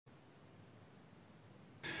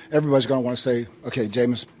everybody's going to want to say, okay,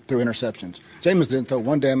 Jameis threw interceptions. Jameis didn't throw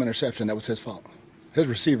one damn interception. That was his fault. His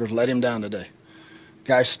receivers let him down today.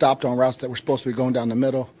 Guys stopped on routes that were supposed to be going down the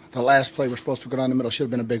middle. The last play was supposed to go down the middle. Should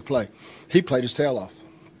have been a big play. He played his tail off.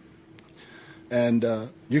 And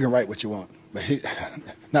you can write what you want. But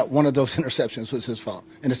not one of those interceptions was his fault.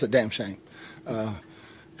 And it's a damn shame.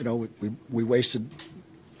 We wasted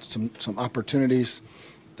some opportunities.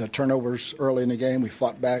 The turnovers early in the game, we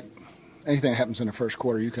fought back. Anything that happens in the first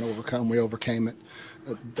quarter, you can overcome. We overcame it.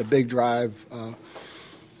 The big drive,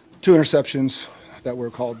 2 interceptions that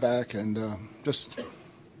were called back, and just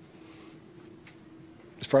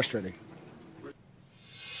it's frustrating.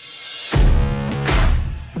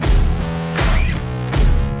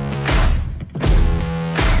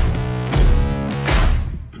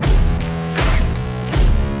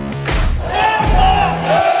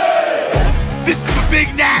 This is the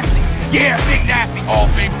Big Nasty. Yeah, Big Nasty. Hall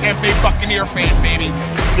of Fame Tampa Bay Buccaneer fan, baby.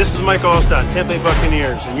 This is Mike Allstott, Tampa Bay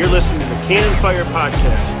Buccaneers, and you're listening to the Cannon Fire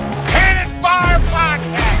Podcast. Cannon Fire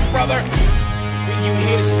Podcast, brother. When you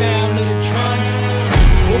hear the sound of the drum,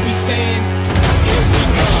 we'll be saying, here we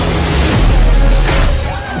come.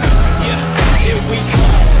 Yeah, here we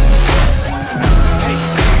come. Hey,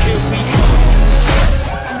 here we come.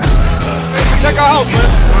 Check our house, man.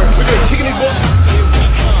 We're good. Kicking these balls. Here we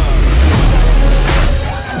come.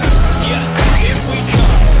 Yeah, here we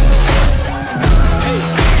come. Hey,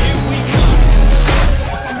 here we come.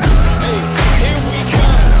 Hey, here we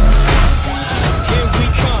come. Here we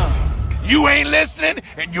come. You ain't listening,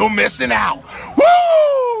 and you're missing out. Woo!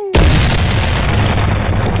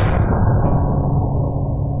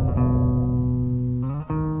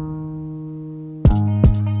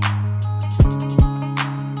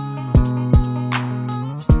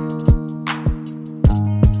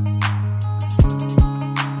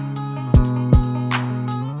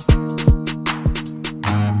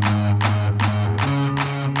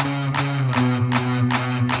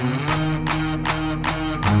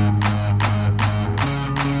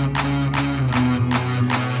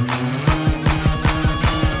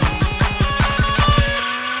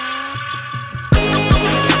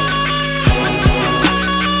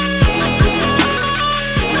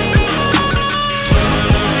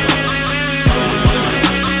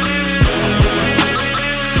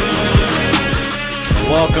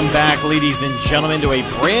 Welcome back, ladies and gentlemen, to a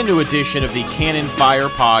brand new edition of the Cannon Fire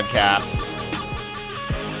Podcast.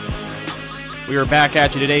 We are back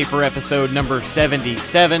at you today for episode number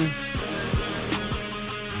 77.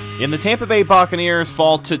 And the Tampa Bay Buccaneers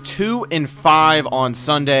fall to 2-5 on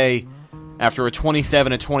Sunday after a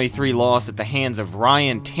 27-23 loss at the hands of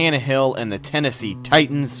Ryan Tannehill and the Tennessee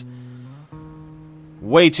Titans.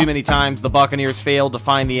 Way too many times the Buccaneers failed to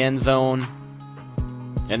find the end zone,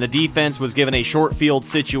 and the defense was given a short field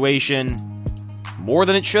situation more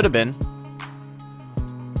than it should have been.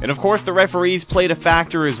 And of course, the referees played a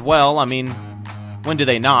factor as well. I mean, when do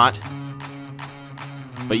they not?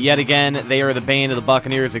 But yet again, they are the bane of the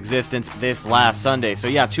Buccaneers' existence this last Sunday. So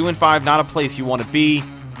yeah, 2-5, not a place you want to be.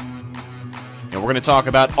 And we're going to talk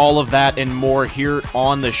about all of that and more here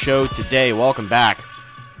on the show today. Welcome back.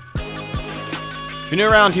 If you're new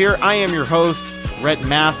around here, I am your host, Rhett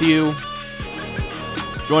Matthew.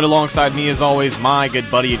 Joined alongside me, as always, my good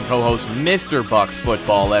buddy and co-host, Mr. Bucks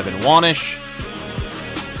Football, Evan Wanish.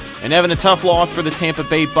 And Evan, a tough loss for the Tampa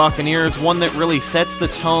Bay Buccaneers, one that really sets the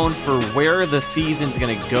tone for where the season's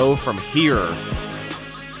going to go from here.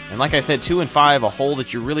 And like I said, 2-5, a hole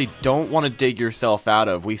that you really don't want to dig yourself out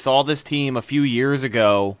of. We saw this team a few years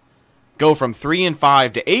ago go from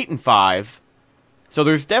 3-5 to 8-5. So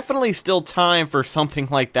there's definitely still time for something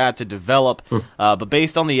like that to develop. But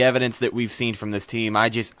based on the evidence that we've seen from this team, I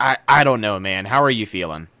don't know, man. How are you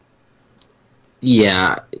feeling?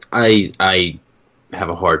 Yeah, I have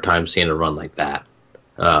a hard time seeing a run like that.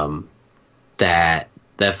 That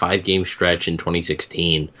 5-game stretch in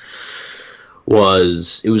 2016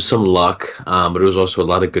 was some luck, but it was also a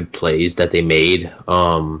lot of good plays that they made.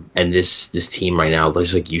 And this team right now,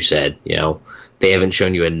 looks like you said, they haven't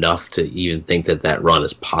shown you enough to even think that run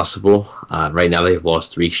is possible. Right now they've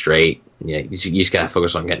lost 3 straight. Yeah, you just got to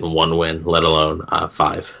focus on getting 1 win, let alone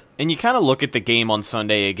 5. And you kind of look at the game on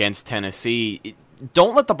Sunday against Tennessee.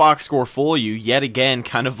 Don't let the box score fool you. Yet again,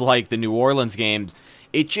 kind of like the New Orleans games,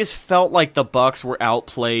 it just felt like the Bucs were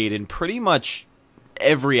outplayed in pretty much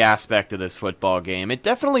every aspect of this football game. It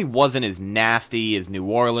definitely wasn't as nasty as New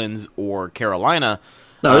Orleans or Carolina.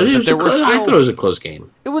 No, I thought it was a close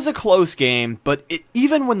game. It was a close game, but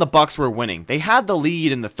even when the Bucs were winning, they had the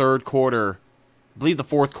lead in the third quarter, believe the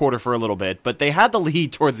fourth quarter for a little bit, but they had the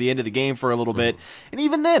lead towards the end of the game for a little bit. And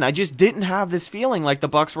even then, I just didn't have this feeling like the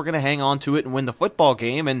Bucs were going to hang on to it and win the football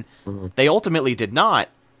game, and they ultimately did not.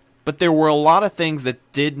 But there were a lot of things that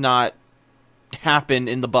did not happen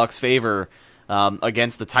in the Bucs' favor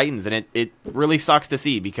against the Titans, and it really sucks to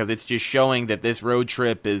see because it's just showing that this road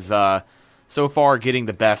trip is so far getting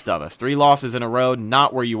the best of us. 3 losses in a row,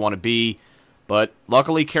 not where you want to be, but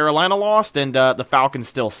luckily Carolina lost, and the Falcons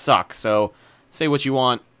still suck. So say what you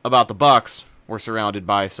want about the Bucs, we're surrounded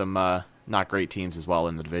by some not great teams as well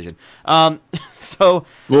in the division. So,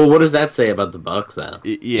 well, what does that say about the Bucs then?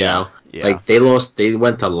 Yeah. Like they lost. They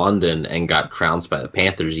went to London and got trounced by the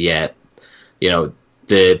Panthers. Yet,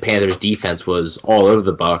 the Panthers defense was all over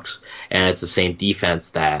the Bucs, and it's the same defense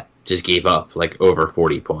that just gave up like over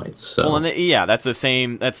 40 points. So, well, and that's the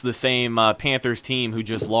same Panthers team who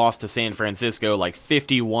just lost to San Francisco like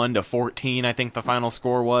 51-14. I think the final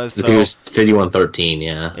score was. I think it was 51-13.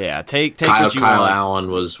 Yeah. Yeah. Take Kyle what you want.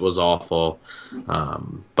 Allen was awful.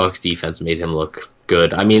 Bucs defense made him look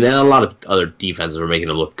good. I mean, and a lot of other defenses were making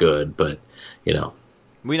him look good, but we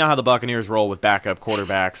know how the Buccaneers roll with backup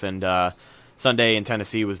quarterbacks, and Sunday in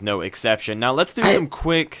Tennessee was no exception. Now let's do some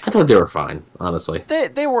quick. I thought they were fine, honestly.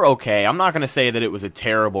 They were okay. I'm not going to say that it was a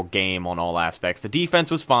terrible game on all aspects. The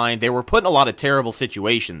defense was fine. They were put in a lot of terrible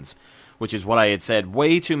situations, which is what I had said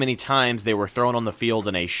way too many times. They were thrown on the field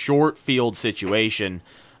in a short field situation,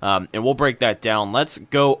 and we'll break that down. Let's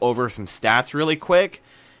go over some stats really quick.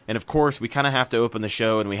 And of course, we kind of have to open the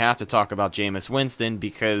show and we have to talk about Jameis Winston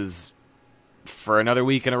because for another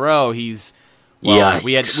week in a row, we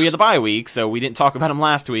had the bye week, so we didn't talk about him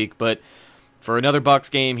last week, but for another Bucs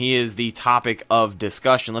game, he is the topic of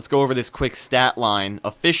discussion. Let's go over this quick stat line.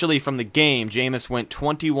 Officially from the game, Jameis went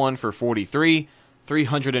 21 for 43,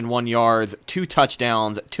 301 yards, 2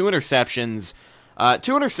 touchdowns, 2 interceptions.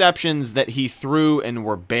 2 interceptions that he threw and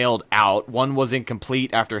were bailed out. One was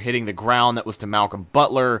incomplete after hitting the ground. That was to Malcolm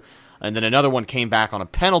Butler. And then another one came back on a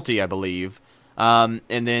penalty, I believe. And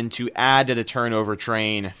then to add to the turnover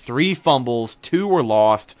train, 3 fumbles, 2 were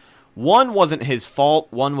lost. 1 wasn't his fault.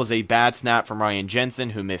 1 was a bad snap from Ryan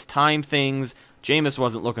Jensen, who mistimed things. Jameis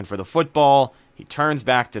wasn't looking for the football. He turns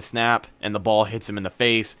back to snap, and the ball hits him in the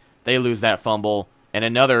face. They lose that fumble. And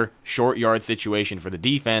another short yard situation for the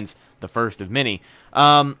defense, the first of many.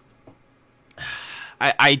 I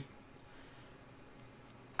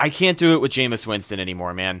can't do it with Jameis Winston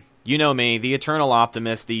anymore, man. You know me, the eternal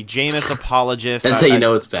optimist, the Jameis apologist. That's how you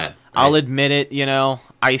know it's bad. Right? I'll admit it,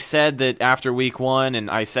 I said that after week 1, and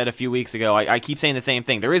I said a few weeks ago, I keep saying the same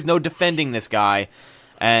thing. There is no defending this guy.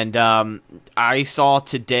 And I saw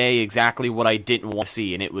today exactly what I didn't want to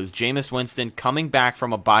see, and it was Jameis Winston coming back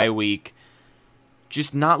from a bye week,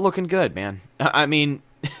 just not looking good, man. I mean,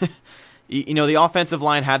 the offensive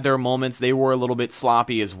line had their moments. They were a little bit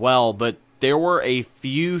sloppy as well, but there were a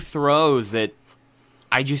few throws that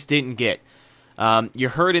I just didn't get. You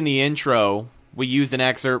heard in the intro, we used an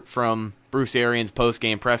excerpt from Bruce Arians'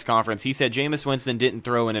 post-game press conference. He said Jameis Winston didn't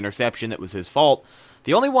throw an interception that was his fault.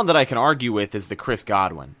 The only one that I can argue with is the Chris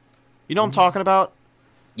Godwin. You know what I'm talking about?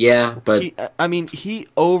 Yeah, but he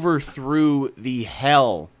overthrew the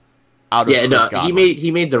hell out of Chris Godwin.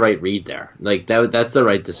 he made the right read there. Like that's the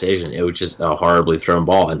right decision. It was just a horribly thrown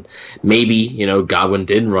ball, and maybe Godwin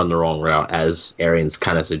didn't run the wrong route as Arians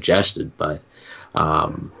kind of suggested, but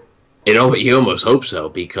you almost hope so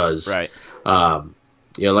because right.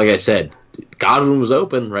 Like I said, Godwin was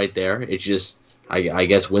open right there. It's just I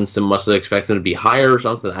guess Winston must have expected him to be higher or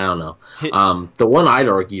something. I don't know. The one I'd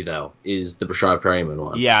argue though is the Brashad Perryman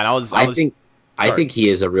one. Yeah, and I think he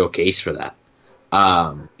is a real case for that.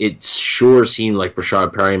 It sure seemed like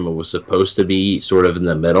Brashad Perryman was supposed to be sort of in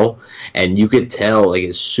the middle, and you could tell like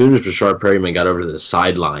as soon as Brashad Perryman got over to the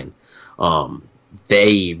sideline,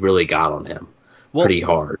 they really got on him pretty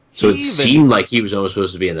hard. So it seemed like he was almost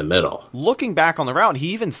supposed to be in the middle. Looking back on the route, he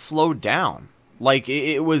even slowed down. Like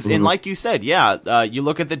it was, and like you said, you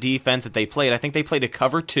look at the defense that they played. I think they played a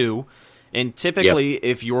cover 2. And typically,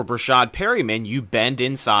 if you're Brashad Perryman, you bend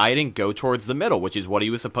inside and go towards the middle, which is what he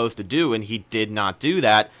was supposed to do, and he did not do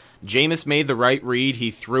that. Jameis made the right read. He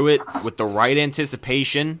threw it with the right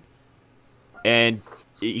anticipation, and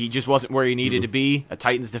he just wasn't where he needed to be. A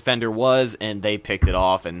Titans defender was, and they picked it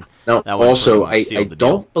off. And now, also, I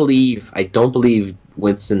don't believe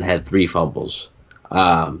Winston had 3 fumbles.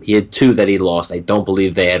 He had 2 that he lost. I don't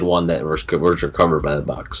believe they had 1 that was recovered by the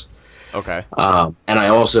Bucs. Okay. And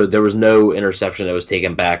there was no interception that was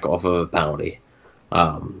taken back off of a penalty.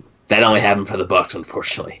 That only happened for the Bucks,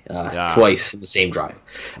 unfortunately. Twice in the same drive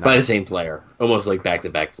by the same player, almost like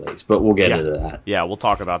back-to-back plays. But we'll get into that. Yeah, we'll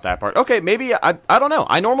talk about that part. Okay, maybe I don't know.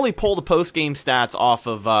 I normally pull the post-game stats off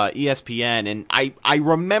of ESPN, and I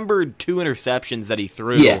remembered 2 interceptions that he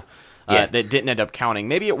threw that didn't end up counting.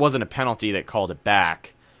 Maybe it wasn't a penalty that called it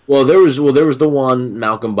back. Well, there was the one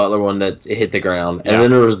Malcolm Butler one that hit the ground, and then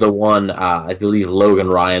there was the one I believe Logan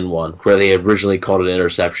Ryan one where they originally called it an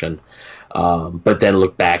interception. But then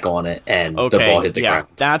look back on it, and the ball hit the ground.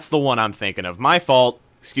 That's the one I'm thinking of. My fault.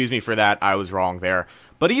 Excuse me for that. I was wrong there.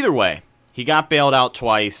 But either way, he got bailed out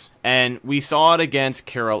twice, and we saw it against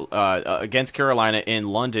Carolina in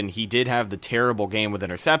London. He did have the terrible game with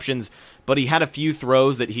interceptions, but he had a few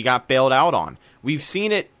throws that he got bailed out on. We've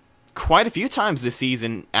seen it quite a few times this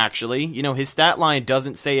season, actually. You know, his stat line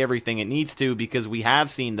doesn't say everything it needs to because we have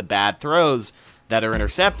seen the bad throws that are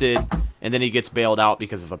intercepted, and then he gets bailed out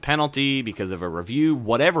because of a penalty, because of a review,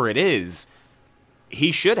 whatever it is.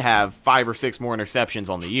 He should have 5 or 6 more interceptions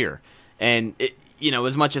on the year. And,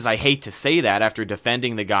 as much as I hate to say that after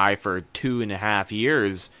defending the guy for 2.5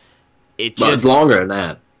 years, it just... But it's longer than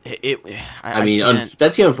that. I mean,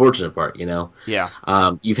 that's the unfortunate part, Yeah.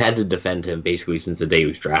 You've had to defend him basically since the day he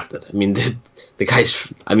was drafted. I mean, the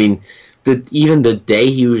guy's... I mean... even the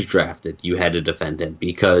day he was drafted, you had to defend him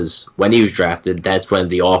because when he was drafted, that's when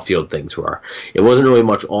the off-field things were. It wasn't really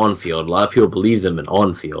much on-field. A lot of people believed him in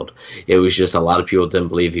on-field. It was just a lot of people didn't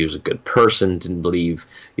believe he was a good person, didn't believe,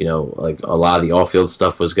 like a lot of the off-field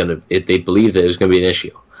stuff was going to... They believed that it was going to be an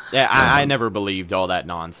issue. Yeah, I never believed all that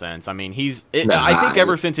nonsense. I mean, I think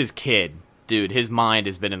ever since his kid, dude, his mind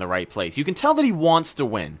has been in the right place. You can tell that he wants to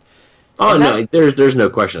win. Oh, no, there's no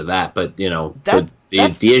question of that. But,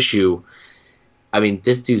 the issue... I mean,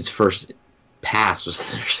 this dude's first pass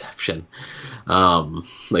was an interception.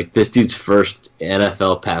 This dude's first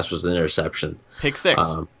NFL pass was an interception. Pick 6.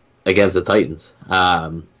 Against the Titans.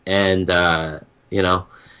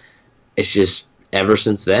 It's just ever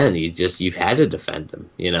since then, you've had to defend him,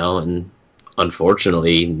 and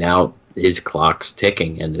unfortunately now his clock's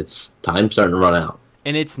ticking and it's time starting to run out.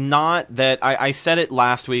 And it's not that I said it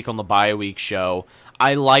last week on the bye week show.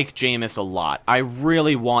 I like Jameis a lot. I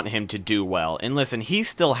really want him to do well. And listen, he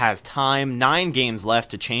still has time, 9 games left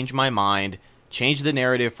to change my mind, change the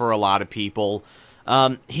narrative for a lot of people.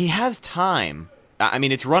 He has time. I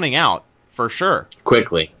mean, it's running out, for sure.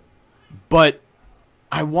 Quickly. But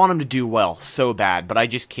I want him to do well so bad, but I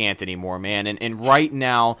just can't anymore, man. And right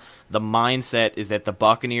now, the mindset is that the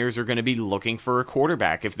Buccaneers are going to be looking for a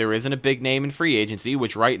quarterback. If there isn't a big name in free agency,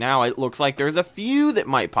 which right now it looks like there's a few that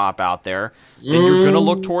might pop out there, then you're going to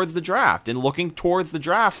look towards the draft. And looking towards the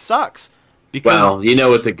draft sucks. Because, well, you know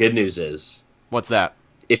what the good news is? What's that?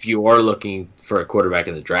 If you are looking for a quarterback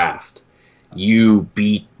in the draft, you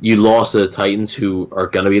lost to the Titans, who are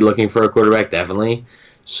going to be looking for a quarterback, definitely.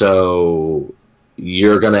 So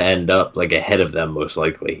you're going to end up ahead of them most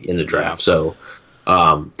likely in the draft. Yeah. So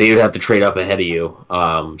they would have to trade up ahead of you.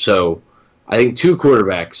 So I think 2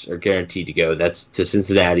 quarterbacks are guaranteed to go. That's to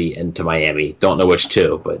Cincinnati and to Miami. Don't know which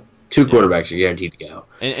 2, but 2 quarterbacks are guaranteed to go.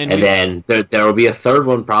 And then there will be a third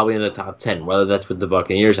one probably in the top 10. Whether that's with the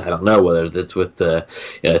Buccaneers, I don't know. Whether that's with the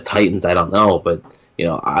Titans, I don't know. But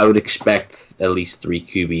I would expect at least 3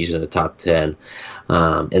 QBs in the top 10.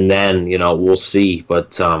 And then we'll see.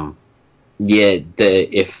 But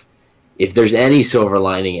if there's any silver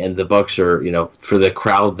lining, and the Bucs are, for the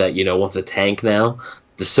crowd that, wants a tank now,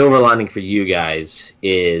 the silver lining for you guys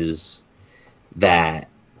is that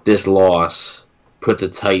this loss put the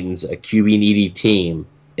Titans, a QB-needy team,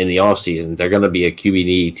 in the offseason. They're going to be a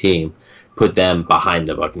QB-needy team. Put them behind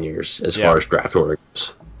the Buccaneers as far as draft order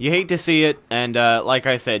goes. You hate to see it, and like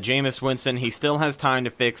I said, Jameis Winston, he still has time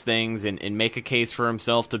to fix things and make a case for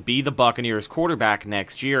himself to be the Buccaneers quarterback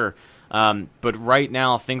next year. But right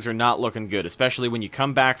now, things are not looking good, especially when you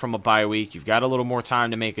come back from a bye week. You've got a little more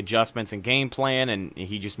time to make adjustments and game plan, and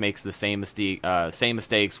he just makes the same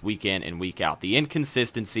mistakes week in and week out. The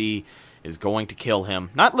inconsistency is going to kill him.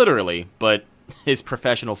 Not literally, but his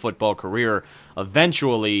professional football career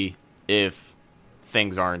eventually, if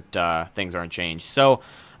things aren't changed. So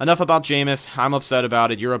enough about Jameis. I'm upset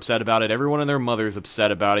about it. You're upset about it. Everyone and their mother's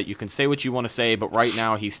upset about it. You can say what you want to say, but right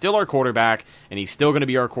now he's still our quarterback, and he's still going to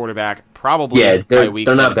be our quarterback probably by week 17.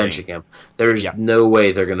 They're not benching him. There's no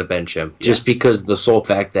way they're going to bench him. Just because the sole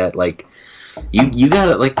fact that, you got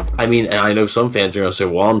to, and I know some fans are going to say,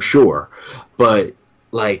 well, I'm sure. But,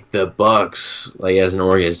 the Bucs, as an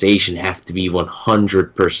organization, have to be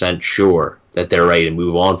 100% sure that they're ready to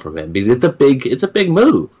move on from him, because it's a big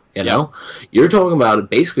move. You're talking about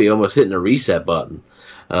basically almost hitting a reset button.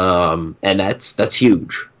 and that's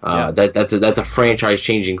huge. That's a franchise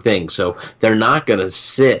changing thing. So they're not going to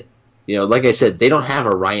sit. Like I said, they don't have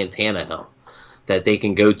a Ryan Tannehill that they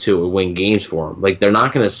can go to and win games for him. Like, they're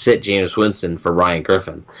not going to sit Jameis Winston for Ryan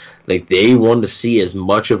Griffin. Like, they want to see as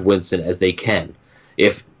much of Winston as they can.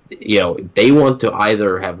 If they want to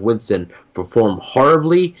either have Winston perform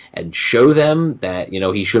horribly and show them that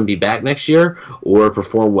he shouldn't be back next year, or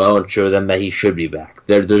perform well and show them that he should be back.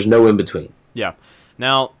 There's no in between. Yeah.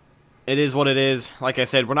 Now, it is what it is. Like I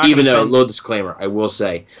said, we're not even though, little disclaimer, I will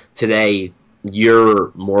say today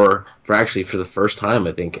you're more for the first time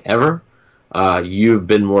I think ever. You've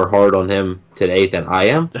been more hard on him today than I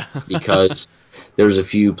am, because there's a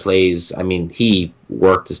few plays. I mean, he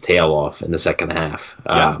worked his tail off in the second half.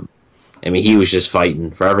 Yeah. He was just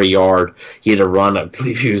fighting for every yard. He had to run. I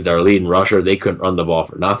believe he was their leading rusher. They couldn't run the ball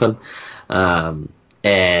for nothing.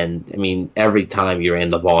 Every time you ran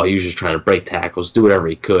the ball, he was just trying to break tackles, do whatever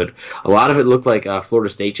he could. A lot of it looked like Florida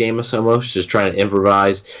State Jameis almost, just trying to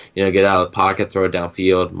improvise, get out of the pocket, throw it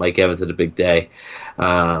downfield. Mike Evans had a big day.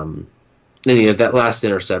 Then that last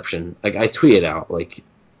interception, like I tweeted out, like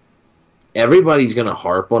everybody's gonna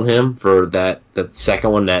harp on him for that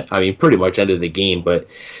second one that pretty much ended the game. But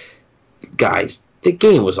guys, the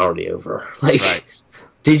game was already over. Like, right.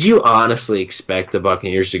 Did you honestly expect the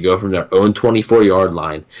Buccaneers to go from their own 24-yard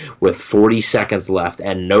line with 40 seconds left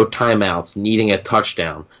and no timeouts, needing a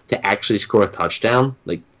touchdown, to actually score a touchdown?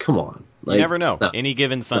 Like, come on. Like, you never know. No. Any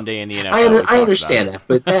given Sunday in the NFL. I understand that,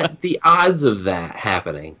 but the odds of that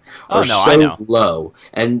happening are low.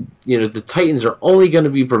 And, the Titans are only going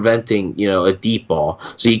to be preventing, a deep ball.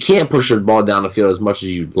 So you can't push the ball down the field as much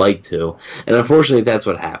as you'd like to. And unfortunately, that's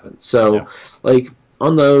what happened. So,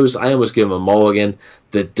 on those, I almost give him a mulligan.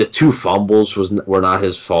 The two fumbles were not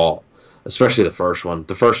his fault, especially the first one.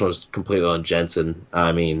 The first one was completely on Jensen.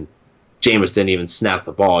 Jameis didn't even snap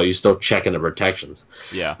the ball. He was still checking the protections.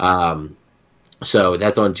 Yeah. So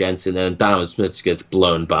that's on Jensen, and Donovan Smith gets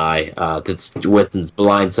blown by. That's Winston's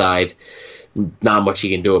blind side. Not much he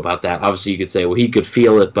can do about that. Obviously, you could say, well, he could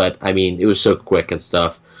feel it, but, it was so quick and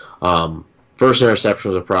stuff. First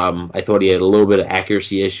interception was a problem. I thought he had a little bit of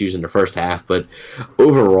accuracy issues in the first half, but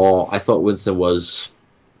overall, I thought Winston was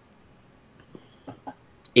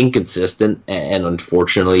inconsistent, and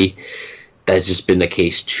unfortunately, that's just been the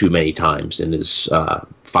case too many times in his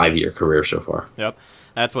 5-year career so far. Yep,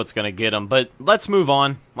 that's what's going to get him. But let's move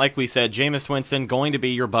on. Like we said, Jameis Winston going to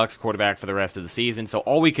be your Bucs quarterback for the rest of the season, so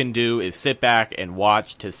all we can do is sit back and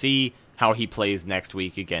watch to see how he plays next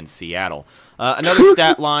week against Seattle. Another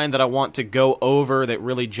stat line that I want to go over that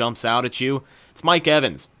really jumps out at you, it's Mike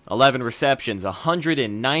Evans. 11 receptions,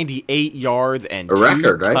 198 yards, and 2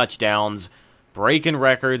 record, right? touchdowns. Breaking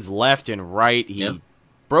records left and right. He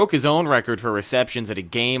broke his own record for receptions at a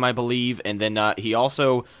game, I believe, and then he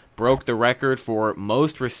also broke the record for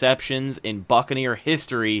most receptions in Buccaneer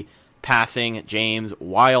history, passing James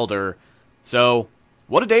Wilder. So,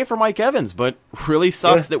 what a day for Mike Evans, but really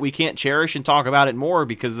sucks that we can't cherish and talk about it more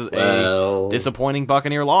because of a disappointing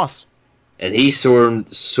Buccaneer loss. And he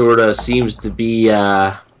sort of seems to be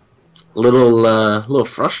a little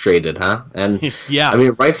frustrated, huh? And yeah,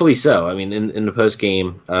 rightfully so. In the post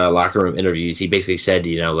game locker room interviews, he basically said,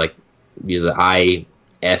 he's I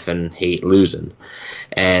effing hate losing,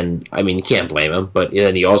 and you can't blame him. But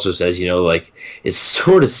then he also says, it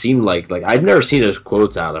sort of seemed like I've never seen those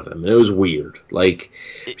quotes out of him, and it was weird.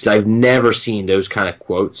 Because I've never seen those kind of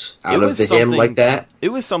quotes out of him like that. It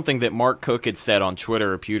was something that Mark Cook had said on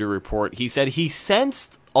Twitter, a Pewter Report. He said he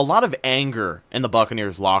sensed a lot of anger in the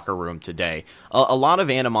Buccaneers locker room today. A lot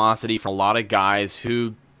of animosity from a lot of guys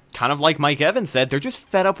who, kind of like Mike Evans said, they're just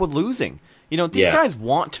fed up with losing. These guys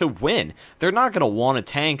want to win. They're not going to want to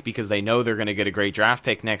tank because they know they're going to get a great draft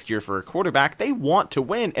pick next year for a quarterback. They want to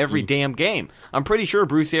win every damn game. I'm pretty sure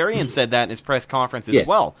Bruce Arians said that in his press conference as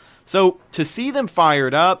well. So to see them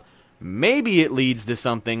fired up, maybe it leads to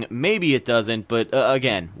something, maybe it doesn't. But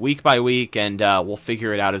again, week by week, and we'll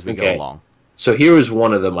figure it out as we go along. So here was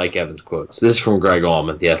one of the Mike Evans quotes. This is from Greg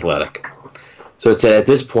Allman, The Athletic. So it said, "At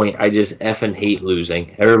this point, I just effing hate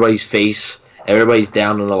losing. Everybody's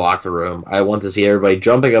down in the locker room. I want to see everybody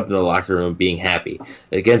jumping up in the locker room being happy,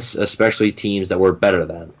 against especially teams that we're better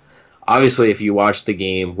than. Obviously, if you watch the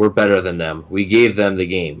game, we're better than them. We gave them the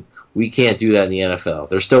game. We can't do that in the NFL.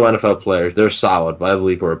 They're still NFL players. They're solid, but I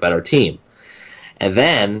believe we're a better team." And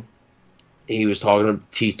then he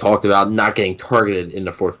talked about not getting targeted in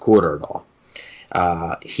the fourth quarter at all.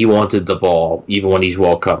 He wanted the ball even when he's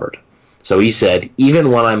well covered. So he said,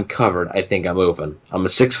 "Even when I'm covered, I think I'm open. I'm a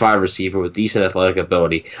 6'5" receiver with decent athletic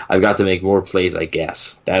ability. I've got to make more plays, I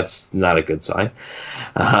guess." That's not a good sign.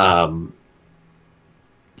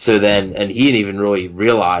 So then, and he didn't even really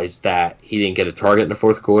realize that he didn't get a target in the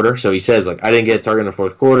fourth quarter. So he says, like, I didn't get a target in the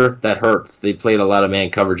fourth quarter. That hurts. They played a lot of man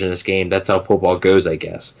coverage in this game. That's how football goes, I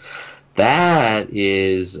guess. That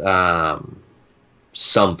is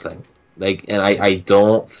something. Like, and I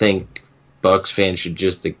don't think Bucs fans should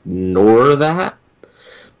just ignore that,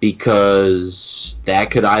 because that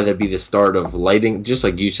could either be the start of lighting, just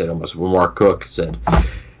like you said, almost what Mark Cook said.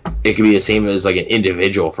 It could be the same as like an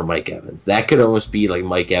individual for Mike Evans. That could almost be like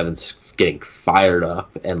Mike Evans getting fired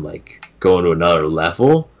up and like going to another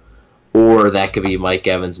level, or that could be Mike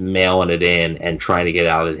Evans mailing it in and trying to get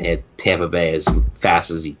out of Tampa Bay as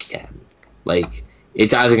fast as he can. Like,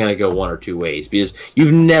 it's either going to go one or two ways, because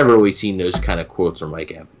you've never really seen those kind of quotes from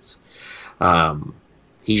Mike Evans.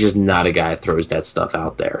 He's just not a guy that throws that stuff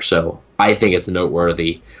out there. So I think it's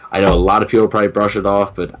noteworthy. I know a lot of people probably brush it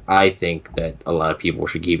off, but I think that a lot of people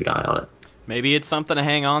should keep an eye on it. Maybe it's something to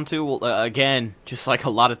hang on to. Well, again, just like a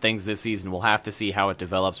lot of things this season, we'll have to see how it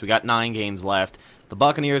develops. We got 9 games left. The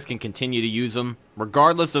Buccaneers can continue to use them,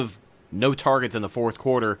 regardless of no targets in the fourth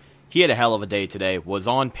quarter. He had a hell of a day today, was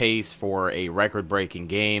on pace for a record-breaking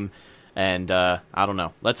game. And I don't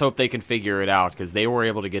know. Let's hope they can figure it out, because they were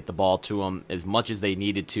able to get the ball to him as much as they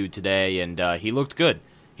needed to today, and he looked good.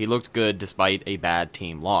 He looked good despite a bad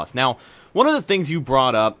team loss. Now, one of the things you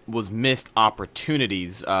brought up was missed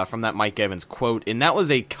opportunities from that Mike Evans quote, and that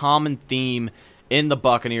was a common theme in the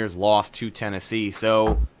Buccaneers' loss to Tennessee.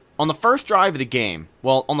 So, on the first drive of the game,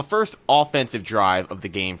 on the first offensive drive of the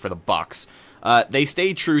game for the Bucs, they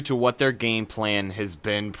stayed true to what their game plan has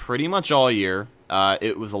been pretty much all year.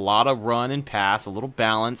 It was a lot of run and pass, a little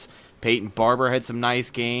balance. Peyton Barber had some nice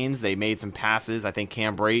gains. They made some passes. I think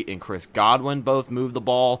Cam Brate and Chris Godwin both moved the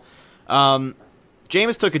ball.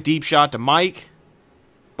 Jameis took a deep shot to Mike.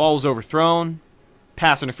 Ball was overthrown.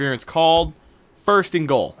 Pass interference called. 1st and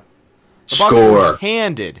goal. The Bucs were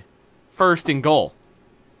handed 1st and goal.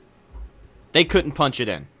 They couldn't punch it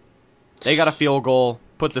in. They got a field goal,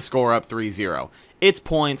 put the score up 3-0. It's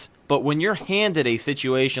points, but when you're handed a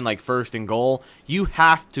situation like 1st and goal, you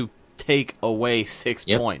have to take away 6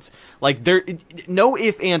 points. Like, there, no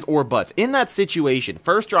ifs, ands, or buts. In that situation,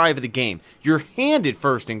 first drive of the game, you're handed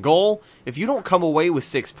 1st and goal. If you don't come away with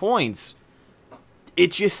 6 points,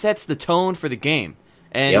 it just sets the tone for the game.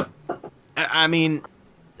 And, I mean,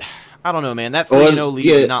 I don't know, man. That 3-0 lead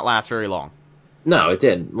did not last very long. No, it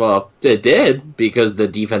didn't. Well, it did, because the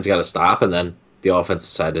defense got to stop, and then the offense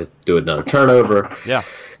decided to do another turnover. Yeah.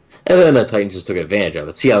 And then the Titans just took advantage of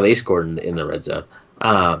it. See how they scored in the red zone.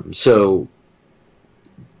 So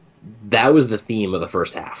that was the theme of the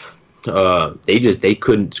first half. They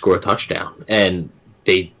couldn't score a touchdown. And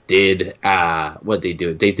they did what they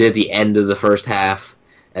do. They did the end of the first half,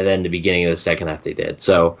 and then the beginning of the second half they did.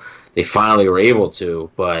 So they finally were able to,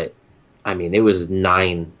 but I mean, it was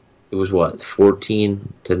 14-9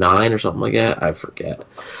 or something like that? I forget.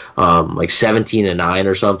 Like 17-9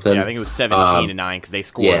 or something. Yeah, I think it was 17-9 because they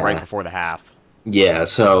scored right before the half. Yeah,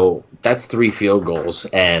 so that's 3 field goals,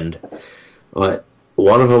 and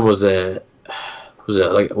one of them was I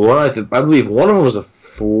believe one of them was a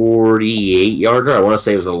 48-yarder. I want to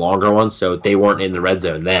say it was a longer one, so they weren't in the red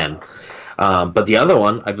zone then. But the other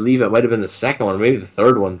one, I believe it might have been the second one, maybe the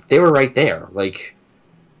third one. They were right there. Like,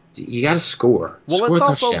 you got to score. Well, let's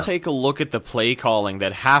also take a look at the play calling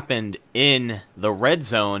that happened in the red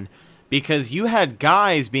zone, because you had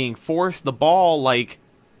guys being forced the ball like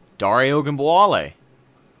Dario Ogunbowale.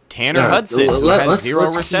 Tanner Hudson, who had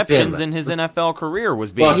 0 receptions in his NFL career,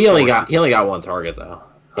 was being he only got 1 target, though.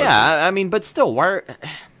 Hudson. Yeah, I mean, but still,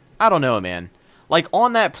 I don't know, man. Like,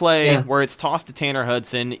 on that play where it's tossed to Tanner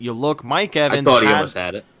Hudson, you look, Mike Evans... I thought he almost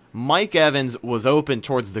had it. Mike Evans was open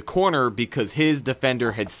towards the corner because his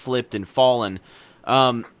defender had slipped and fallen.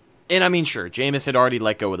 And I mean, sure, Jameis had already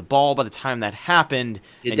let go of the ball by the time that happened.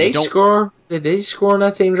 Did they score? Did they score on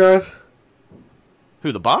that same drive?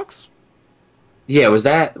 Who, the Bucs? Yeah, was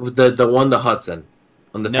that the one to Hudson?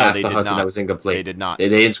 On the pass to Hudson that was incomplete? They did not. They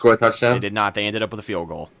didn't score a touchdown? They did not. They ended up with a field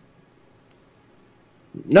goal.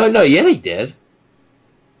 No, yeah, they did.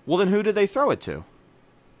 Well, then who did they throw it to?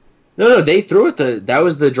 No, they threw it to... That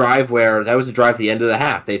was the drive at the end of the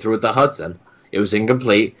half. They threw it to Hudson. It was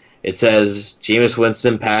incomplete. It says, Jameis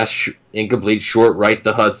Winston pass incomplete, short right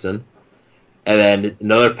to Hudson. And then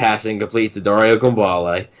another pass incomplete to Dario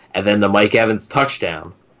Ogunbowale. And then the Mike Evans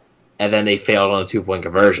touchdown. And then they failed on a 2-point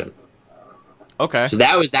conversion. Okay. So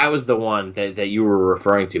that was the one that you were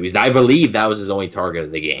referring to. Because I believe that was his only target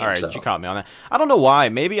of the game. All right, so. you caught me on that. I don't know why.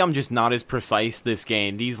 Maybe I'm just not as precise this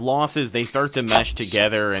game. These losses, they start to mesh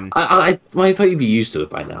together, and I thought you'd be used to it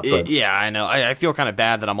by now. But. yeah, I know. I feel kind of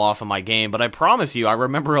bad that I'm off of my game, but I promise you, I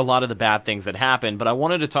remember a lot of the bad things that happened. But I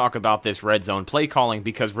wanted to talk about this red zone play calling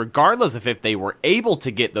because regardless of if they were able to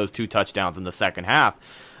get those 2 touchdowns in the second half,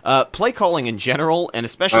 play calling in general, and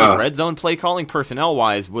especially red zone play calling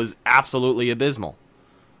personnel-wise, was absolutely abysmal.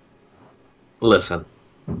 Listen,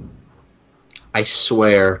 I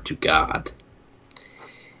swear to God,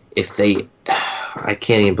 if they, I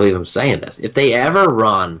can't even believe I'm saying this, if they ever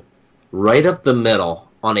run right up the middle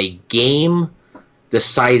on a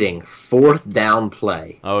game-deciding 4th down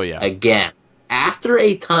play, again, after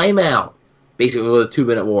a timeout, basically with a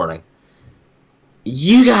 2-minute warning,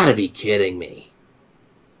 you gotta be kidding me.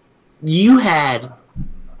 You had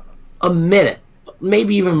a minute,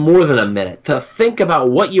 maybe even more than a minute, to think about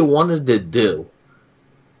what you wanted to do,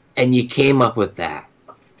 and you came up with that.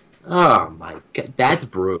 Oh my God, that's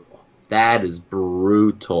brutal. That is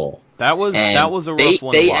brutal. That was a rough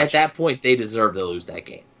one to watch. At that point, they deserved to lose that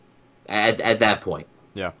game. At that point.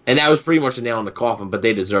 Yeah. And that was pretty much a nail in the coffin, but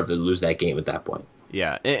they deserved to lose that game at that point.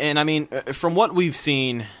 Yeah, and I mean, from what we've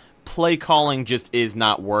seen, play calling just is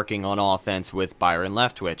not working on offense with Byron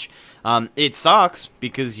Leftwich. It sucks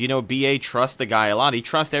because, BA trusts the guy a lot. He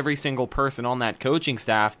trusts every single person on that coaching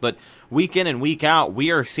staff, but week in and week out,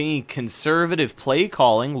 we are seeing conservative play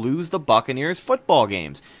calling lose the Buccaneers football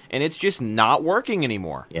games, and it's just not working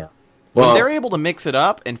anymore. Yeah. Well, when they're able to mix it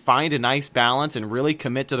up and find a nice balance and really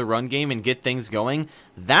commit to the run game and get things going,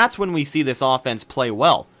 that's when we see this offense play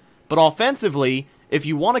well. But offensively, if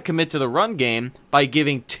you want to commit to the run game by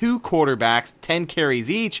giving 2 quarterbacks 10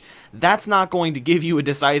 carries each, that's not going to give you a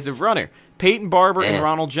decisive runner. Peyton Barber and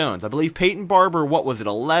Ronald Jones. I believe Peyton Barber,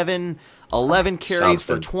 11 carries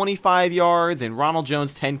for 25 yards, and Ronald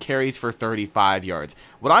Jones 10 carries for 35 yards.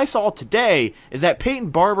 What I saw today is that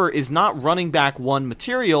Peyton Barber is not running back 1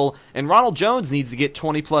 material, and Ronald Jones needs to get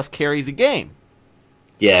 20-plus carries a game.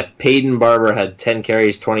 Yeah, Peyton Barber had 10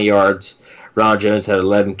 carries, 20 yards. Ronald Jones had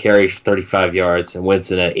 11 carries for 35 yards, and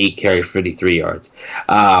Winston had 8 carries for 53 yards.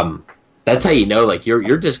 That's how you know,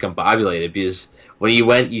 you're discombobulated, because when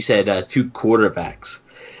you said 2 quarterbacks,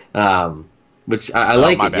 which I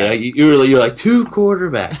like it. You're like 2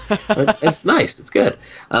 quarterbacks. It's nice. It's good.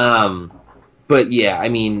 But yeah, I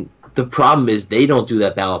mean, the problem is they don't do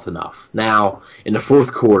that balance enough. Now, in the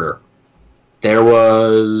 4th quarter, there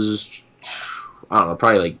was, I don't know,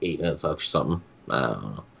 probably 8 minutes left or something. I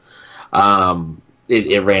don't know.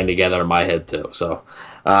 It ran together in my head too. So,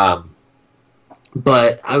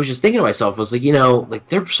 but I was just thinking to myself, I was like,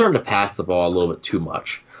 they're starting to pass the ball a little bit too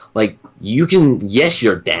much. Yes,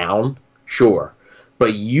 you're down, sure,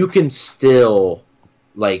 but you can still,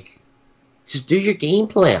 just do your game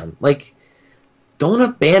plan. Don't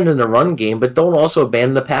abandon the run game, but don't also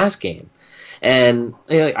abandon the pass game. And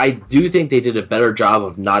I do think they did a better job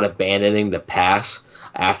of not abandoning the pass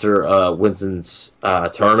after Winston's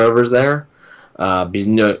turnovers there. Because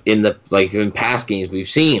in past games we've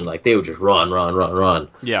seen they would just run.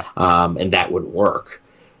 Yeah. And that wouldn't work.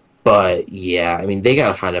 But yeah, I mean they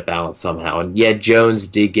gotta find a balance somehow. And yeah, Jones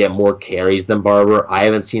did get more carries than Barber. I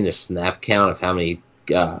haven't seen a snap count of how many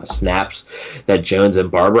snaps that Jones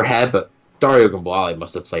and Barber had, but Dario Ogunbowale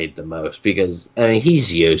must have played the most because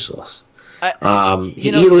he's useless.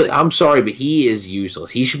 I'm sorry, but he is useless.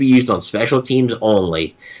 He should be used on special teams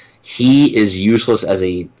only. He is useless as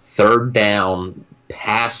a 3rd down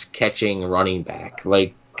pass-catching running back.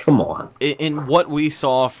 Come on. And what we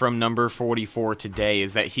saw from number 44 today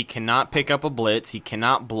is that he cannot pick up a blitz, he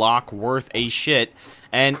cannot block worth a shit,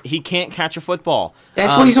 and he can't catch a football.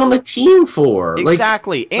 That's what he's on the team for.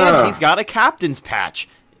 Exactly. And he's got a captain's patch.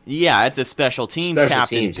 Yeah, it's a special teams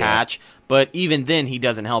captain patch. Yeah. But even then, he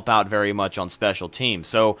doesn't help out very much on special teams.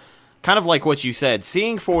 So, kind of like what you said,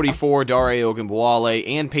 seeing 44, Dario Ogunbowale,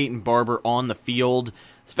 and Peyton Barber on the field,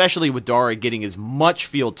 especially with Dario getting as much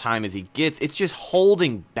field time as he gets, it's just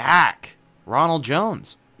holding back Ronald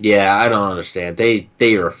Jones. Yeah, I don't understand.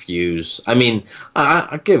 They refuse. I mean,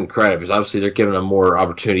 I give them credit because obviously they're giving them more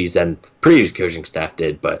opportunities than previous coaching staff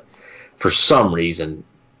did, but for some reason,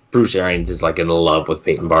 Bruce Arians is in love with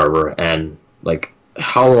Peyton Barber, and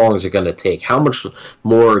how long is it going to take? How much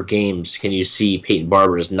more games can you see Peyton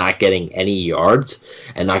Barber is not getting any yards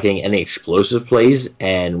and not getting any explosive plays,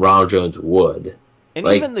 and Ronald Jones would? And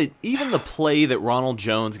Like- even the play that Ronald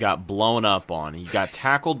Jones got blown up on, he got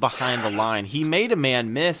tackled behind the line. He made a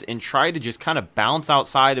man miss and tried to just kind of bounce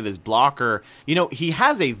outside of his blocker. You know, he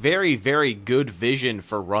has a very, very good vision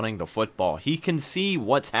for running the football. He can see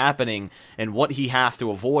what's happening and what he has to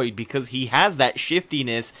avoid because he has that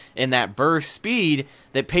shiftiness and that burst speed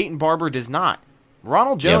that Peyton Barber does not.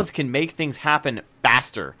 Ronald Jones can make things happen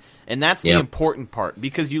faster, and that's the important part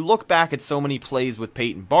because you look back at so many plays with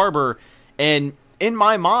Peyton Barber, and in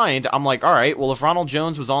my mind, I'm like, all right, well, if Ronald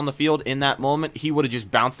Jones was on the field in that moment, he would have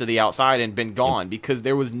just bounced to the outside and been gone because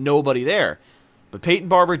there was nobody there. But Peyton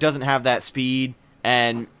Barber doesn't have that speed,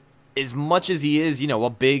 and as much as he is, you know,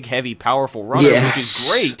 a big, heavy, powerful runner, which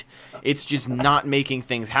is great, it's just not making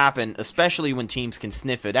things happen, especially when teams can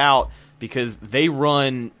sniff it out because they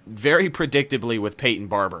run very predictably with Peyton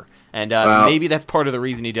Barber. And maybe that's part of the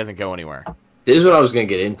reason he doesn't go anywhere. This is what I was going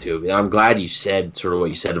to get into, and I'm glad you said sort of what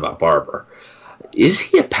you said about Barber. Is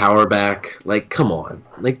he a power back? Like, come on.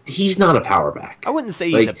 Like, he's not a power back. I wouldn't say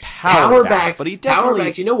he's a power back, but he definitely... Power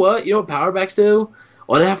backs, you know what? You know what power backs do?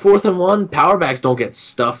 On that 4th and 1, power backs don't get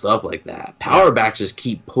stuffed up like that. Power backs just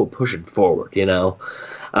keep pushing forward, you know?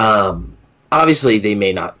 Obviously, they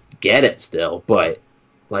may not get it still, but,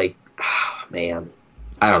 like, man,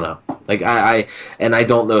 I don't know. Like, I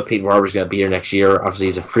don't know if Peyton Barber's going to be here next year. Obviously,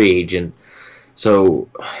 he's a free agent. So...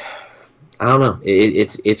 I don't know.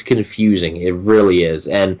 It's confusing. It really is.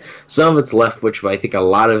 And some of it's left foot, but I think a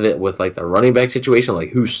lot of it with like the running back situation, like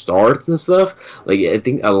who starts and stuff. Like I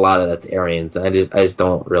think a lot of that's Arians. I just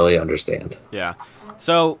don't really understand. Yeah.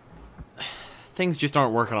 So things just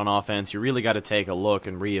aren't working on offense. You really got to take a look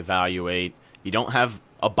and reevaluate. You don't have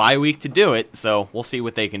a bye week to do it, so we'll see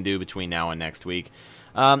what they can do between now and next week.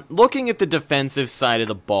 Looking at the defensive side of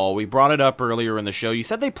the ball, we brought it up earlier in the show. You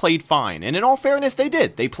said they played fine, and in all fairness, they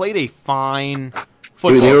did. They played a fine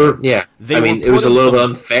football. It was a little bit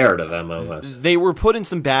unfair to them almost. They were put in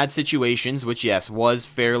some bad situations, which, yes, was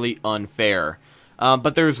fairly unfair.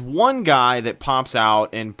 But there's one guy that pops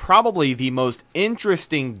out in probably the most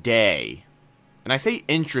interesting day. And I say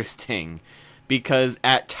interesting because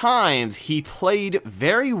at times he played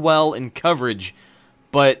very well in coverage,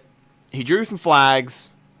 but he drew some flags,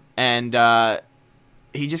 and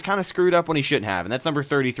he just kind of screwed up when he shouldn't have, and that's number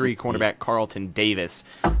 33, cornerback Carlton Davis.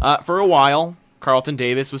 For a while, Carlton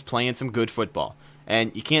Davis was playing some good football,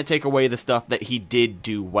 and you can't take away the stuff that he did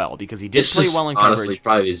do well, because he did play well in coverage. Honestly,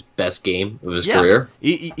 probably his best game of his career.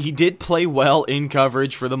 He did play well in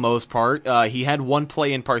coverage for the most part. He had one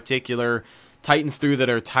play in particular. Titans threw that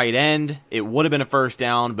are tight end. It would have been a first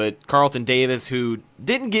down, but Carlton Davis, who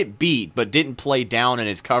didn't get beat but didn't play down in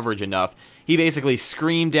his coverage enough, he basically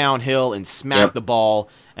screamed downhill and smacked the ball,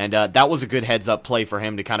 and that was a good heads-up play for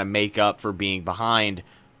him to kind of make up for being behind.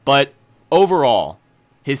 But overall,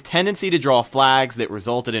 his tendency to draw flags that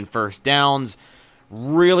resulted in first downs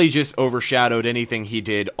really just overshadowed anything he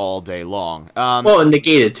did all day long. Well, and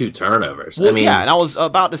negated 2 turnovers. Well, yeah, and I was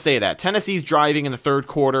about to say that. Tennessee's driving in the third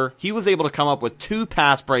quarter. He was able to come up with 2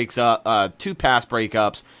 pass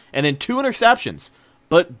breakups, and then 2 interceptions.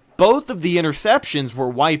 But both of the interceptions were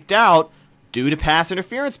wiped out due to pass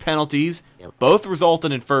interference penalties. Both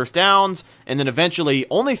resulted in first downs, and then eventually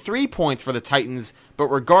only 3 points for the Titans. But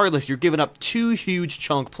regardless, you're giving up 2 huge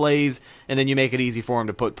chunk plays, and then you make it easy for him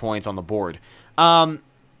to put points on the board.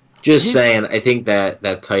 Just saying, I think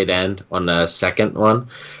that tight end on the second one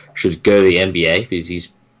should go to the NBA because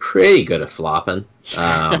he's pretty good at flopping.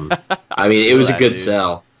 I mean, it was a good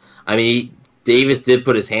sell. I mean, Davis did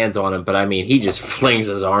put his hands on him, but I mean, he just flings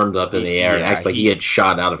his arms up in the air and acts like he had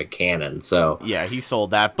shot out of a cannon. So yeah, he sold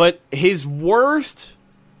that. But his worst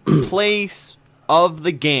place of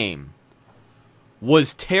the game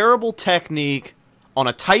was terrible technique on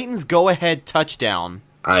a Titans go-ahead touchdown.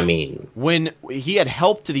 I mean, when he had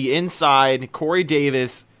help to the inside, Corey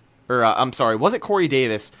Davis, or I'm sorry, was it Corey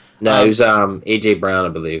Davis? No, it was A.J. Brown, I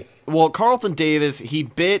believe. Well, Carlton Davis, he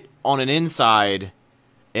bit on an inside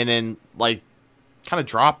and then, like, kind of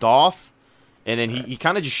dropped off, and then he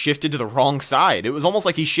kind of just shifted to the wrong side. It was almost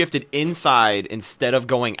like he shifted inside instead of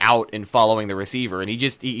going out and following the receiver, and he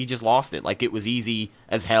just lost it. Like, it was easy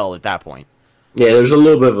as hell at that point. Yeah, there's a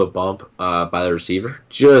little bit of a bump by the receiver.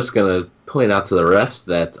 Just going to point out to the refs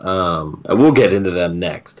that we'll get into them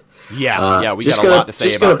next. We got a lot to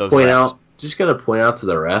say about those refs. Just going to point out to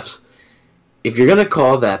the refs, if you're going to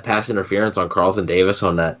call that pass interference on Carlton Davis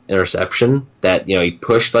on that interception that, you know, he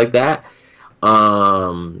pushed like that,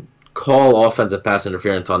 call offensive pass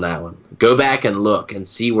interference on that one. Go back and look and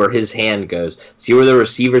see where his hand goes. See where the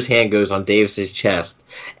receiver's hand goes on Davis's chest,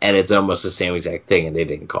 and it's almost the same exact thing, and they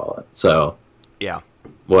didn't call it. So, yeah,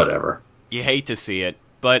 whatever. You hate to see it,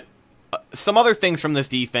 but some other things from this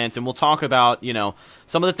defense, and we'll talk about,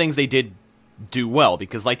 some of the things they did do well,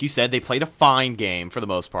 because like you said, they played a fine game for the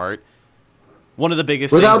most part. One of the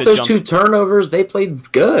biggest without things those 2 turnovers, they played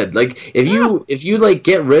good. Like if you like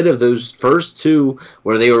get rid of those first 2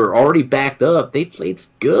 where they were already backed up, they played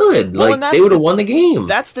good. Well, like they would have won the game.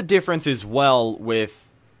 That's the difference as well with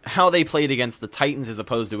how they played against the Titans as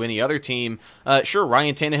opposed to any other team. Sure,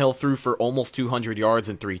 Ryan Tannehill threw for almost 200 yards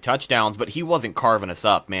and 3 touchdowns, but he wasn't carving us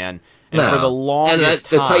up, man. And for the longest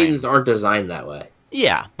time, the Titans aren't designed that way.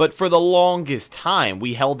 Yeah, but for the longest time,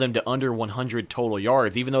 we held them to under 100 total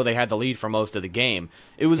yards, even though they had the lead for most of the game.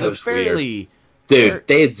 It was a fairly... Dude,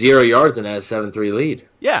 they had 0 yards and had a 7-3 lead.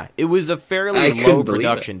 Yeah, it was a fairly low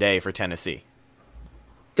production day for Tennessee.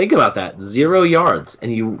 Think about that. 0 yards,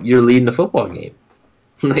 and you're leading the football game.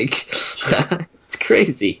 Like, it's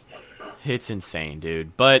crazy. It's insane,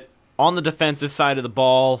 dude. But on the defensive side of the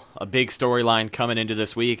ball, a big storyline coming into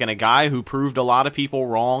this week, and a guy who proved a lot of people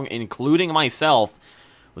wrong, including myself,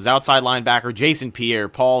 was outside linebacker Jason Pierre.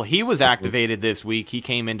 Paul, he was activated this week. He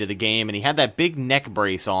came into the game, and he had that big neck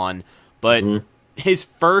brace on, but his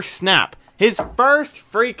first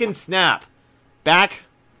freaking snap, back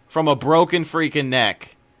from a broken freaking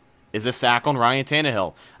neck, is a sack on Ryan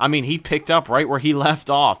Tannehill. I mean, he picked up right where he left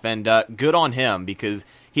off, and good on him, because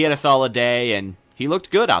he had a solid day, and he looked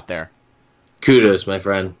good out there. Kudos, my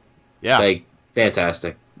friend. Yeah. Like,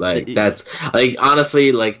 fantastic. Like, that's, like,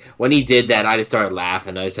 honestly, like, when he did that, I just started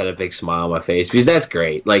laughing. I just had a big smile on my face, because that's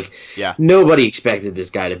great. Like, nobody expected this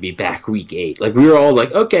guy to be back week 8. Like, we were all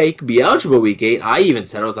like, okay, he could be eligible week 8. I even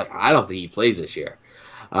said, I was like, I don't think he plays this year.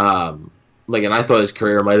 Like, and I thought his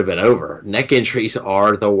career might have been over. Neck injuries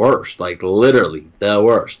are the worst. Like, literally the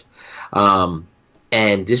worst. And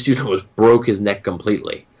this dude almost broke his neck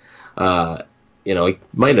completely. He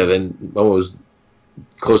might have been almost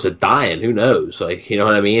close to dying. Who knows? Like, you know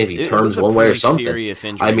what I mean? If he turns one way or something. Serious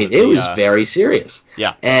injury. I mean, it was very serious.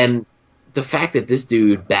 Yeah. And the fact that this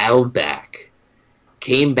dude battled back,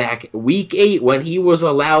 came back week 8 when he was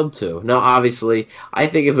allowed to. Now, obviously, I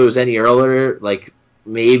think if it was any earlier, like,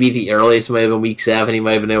 maybe the earliest might have been week 7, he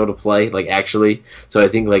might have been able to play, like, actually. So I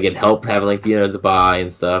think, like, it helped having, like, the bye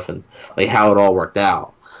and stuff and, like, how it all worked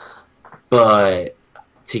out. But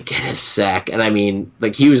to get a sack, and I mean,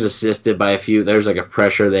 like, he was assisted by a few, there's, like, a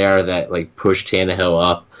pressure there that, like, pushed Tannehill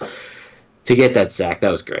up. To get that sack,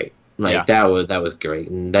 that was great. Like, that was great.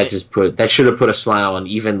 And that should have put a smile on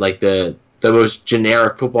even, like, the most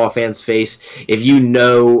generic football fan's face. If you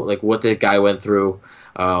know, like, what the guy went through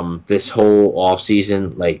this whole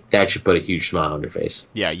offseason, like, that should put a huge smile on your face.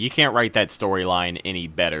 Yeah, you can't write that storyline any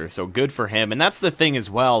better, so good for him. And that's the thing as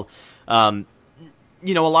well. A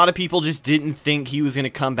lot of people just didn't think he was going to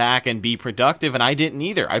come back and be productive, and I didn't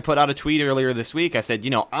either. I put out a tweet earlier this week. I said,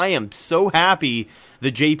 I am so happy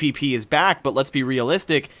the JPP is back, but let's be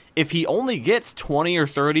realistic. If he only gets 20 or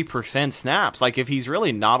 30% snaps, like if he's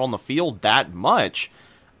really not on the field that much,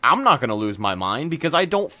 I'm not going to lose my mind because I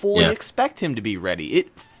don't fully expect him to be ready.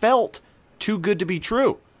 It felt too good to be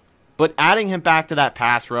true. But adding him back to that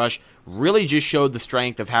pass rush really just showed the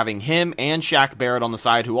strength of having him and Shaq Barrett on the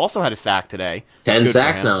side, who also had a sack today. 10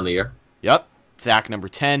 sacks now in the year. Yep, sack number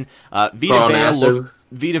 10.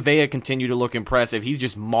 Vita Vea continued to look impressive. He's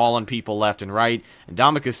just mauling people left and right. And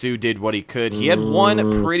Ndamukong Suh did what he could. He had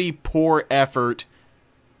one pretty poor effort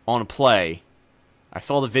on a play. I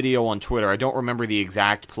saw the video on Twitter. I don't remember the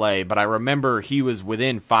exact play, but I remember he was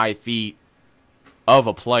within 5 feet of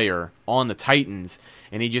a player on the Titans,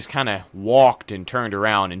 and he just kind of walked and turned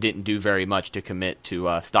around and didn't do very much to commit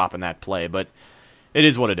to stopping that play. But it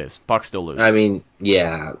is what it is. Bucs still lose. I mean,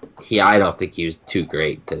 I don't think he was too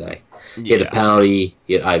great today. He had a penalty,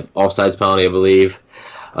 offsides penalty, I believe.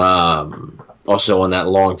 Also on that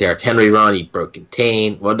long Derrick Henry run, he broke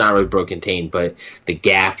contain. Well, not really broke contain, but the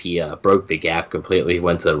gap, he broke the gap completely. He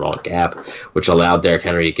went to the wrong gap, which allowed Derrick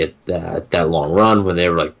Henry to get that long run when they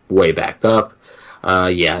were like way backed up.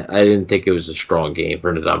 I didn't think it was a strong game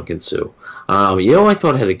for Ndamukong Suh. I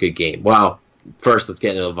thought had a good game. Wow. First, let's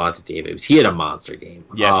get into Lavonte David. He had a monster game.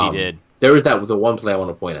 Yes, he did. There was the one play I want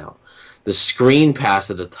to point out. The screen pass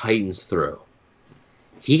that the Titans threw.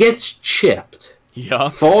 He gets chipped. Yeah.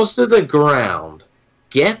 Falls to the ground,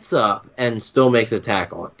 gets up, and still makes a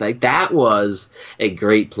tackle. Like, that was a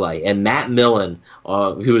great play. And Matt Millen,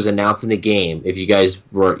 who was announcing the game, if you guys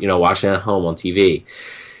were watching at home on TV,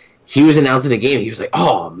 he was announcing the game. He was like,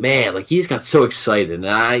 "Oh man!" Like he just got so excited.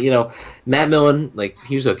 And Matt Millen, like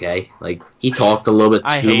he was okay. Like he talked a little bit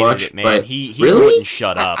I too hated much, it, man. but He really wouldn't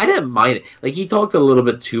shut up. I didn't mind it. Like he talked a little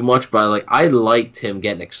bit too much, but like I liked him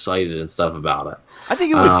getting excited and stuff about it. I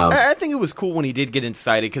think it was cool when he did get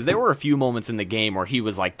excited because there were a few moments in the game where he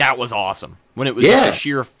was like, "That was awesome." When it was just the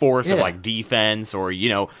sheer force of like defense, or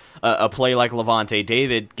a play like Levante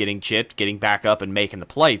David getting chipped, getting back up, and making the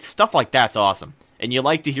play. Stuff like that's awesome, and you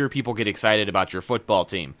like to hear people get excited about your football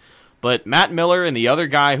team. But Matt Miller and the other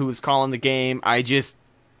guy who was calling the game, I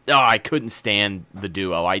couldn't stand the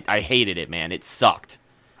duo. I hated it, man. It sucked.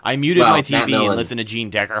 I muted my TV and listened to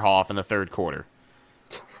Gene Deckerhoff in the third quarter.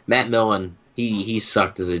 Matt Millen. He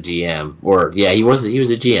sucked as a GM, or he was a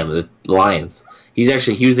GM of the Lions. He was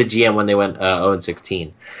the GM when they went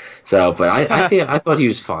 0-16. So, but I thought he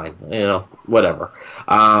was fine. Whatever.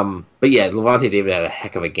 But yeah, Levante David had a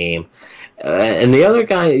heck of a game, and the other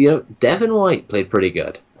guy, Devin White played pretty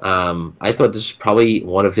good. I thought this was probably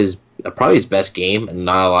one of his best game, and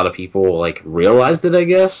not a lot of people like realized it. I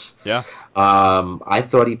guess. Yeah. I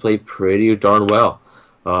thought he played pretty darn well.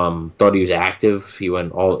 Thought he was active. He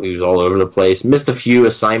was all over the place. Missed a few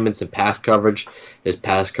assignments in pass coverage. His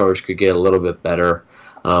pass coverage could get a little bit better.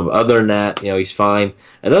 Other than that, he's fine.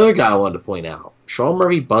 Another guy I wanted to point out, Sean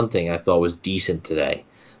Murphy Bunting, I thought was decent today.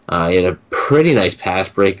 He had a pretty nice pass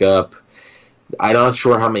breakup. I'm not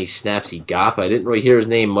sure how many snaps he got, but I didn't really hear his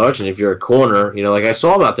name much. And if you're a corner, like I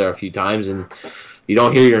saw him out there a few times, and you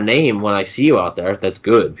don't hear your name when I see you out there, that's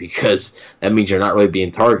good, because that means you're not really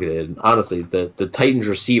being targeted. And honestly, the Titans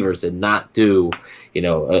receivers did not do,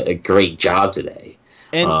 a great job today.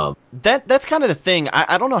 And that's kind of the thing.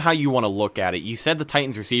 I don't know how you want to look at it. You said the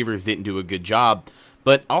Titans receivers didn't do a good job,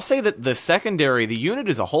 but I'll say that the secondary, the unit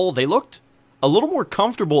as a whole, they looked a little more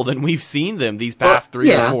comfortable than we've seen them these past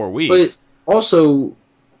 3 or 4 weeks. But also,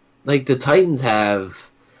 like the Titans are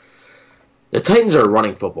a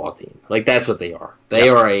running football team. Like, that's what they are. They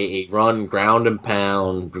are a run, ground and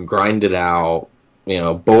pound, grind it out,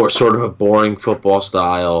 sort of a boring football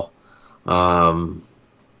style.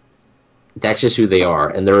 That's just who they are.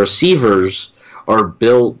 And the receivers are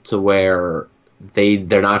built to where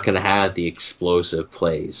they're not going to have the explosive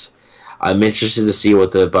plays. I'm interested to see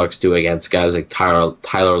what the Bucs do against guys like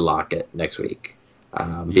Tyler Lockett next week.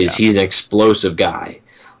 Because he's an explosive guy.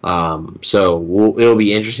 So it'll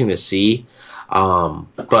be interesting to see.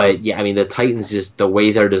 But yeah, I mean, the Titans, just the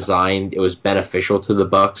way they're designed, it was beneficial to the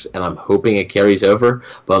Bucs, and I'm hoping it carries over,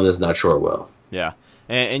 but I'm just not sure it will. Yeah.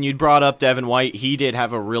 And you brought up Devin White. He did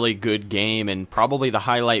have a really good game, and probably the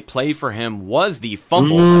highlight play for him was the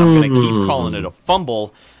fumble. And I'm going to keep calling it a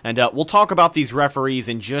fumble. And we'll talk about these referees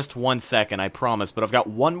in just 1 second, I promise. But I've got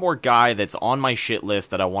one more guy that's on my shit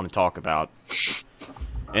list that I want to talk about.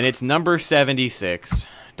 And it's number 76,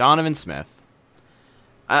 Donovan Smith.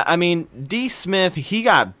 I mean, D. Smith, he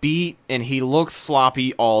got beat, and he looked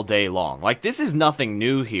sloppy all day long. Like, this is nothing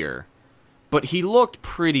new here. But he looked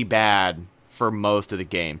pretty bad for most of the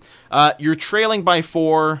game. You're trailing by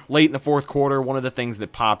 4 late in the fourth quarter. One of the things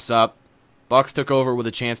that pops up, Bucs took over with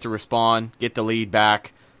a chance to respond, get the lead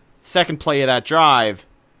back. Second play of that drive,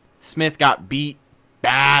 Smith got beat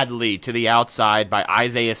badly to the outside by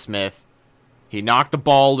Isaiah Smith. He knocked the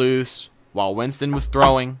ball loose while Winston was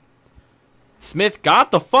throwing. Smith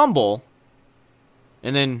got the fumble,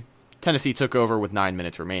 and then Tennessee took over with 9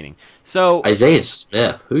 minutes remaining. So Isaiah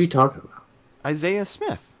Smith, who are you talking about? Isaiah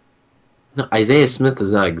Smith. No, Isaiah Smith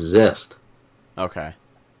does not exist. Okay.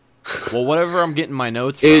 Well, whatever I'm getting my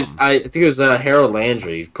notes from. I think it was Harold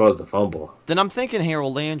Landry who caused the fumble. Then I'm thinking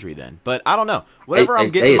Harold Landry then, but I don't know. Whatever I'm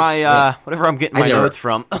getting my notes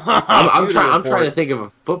from. I'm trying to think of a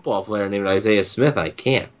football player named Isaiah Smith. I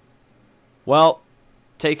can't. Well,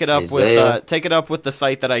 take it up with the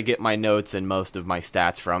site that I get my notes and most of my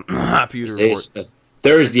stats from. Pewter Isaiah Report. Smith.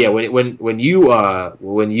 When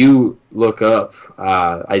you look up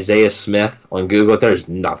Isaiah Smith on Google, there's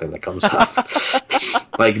nothing that comes up.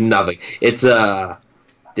 Like nothing. It's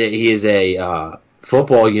he is a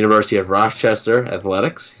football University of Rochester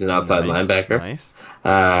Athletics. He's an outside linebacker. Nice.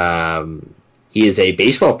 He is a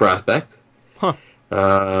baseball prospect. Huh.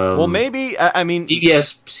 Well, maybe I mean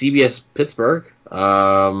CBS Pittsburgh.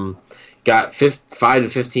 Got 5 to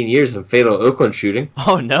 15 years in fatal Oakland shooting.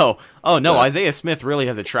 Oh no! Isaiah Smith really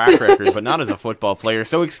has a track record, but not as a football player.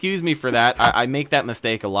 So excuse me for that. I make that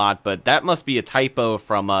mistake a lot, but that must be a typo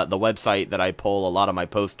from the website that I pull a lot of my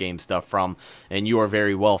post-game stuff from, and you are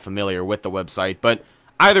very well familiar with the website. But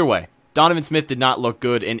either way, Donovan Smith did not look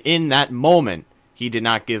good, and in that moment, he did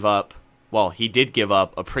not give up. Well, he did give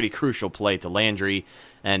up a pretty crucial play to Landry,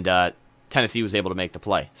 and Tennessee was able to make the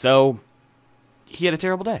play. So he had a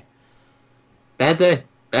terrible day. Bad day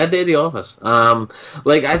at the office.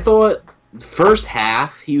 Like I thought, first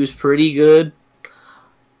half he was pretty good,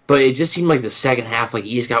 but it just seemed like the second half, like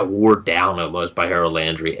he just got wore down almost by Harold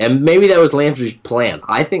Landry, and maybe that was Landry's plan.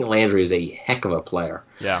 I think Landry is a heck of a player.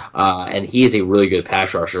 Yeah. And he is a really good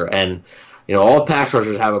pass rusher, and all pass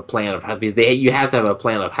rushers have a plan of how, because you have to have a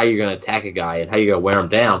plan of how you're going to attack a guy and how you're going to wear him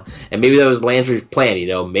down. And maybe that was Landry's plan.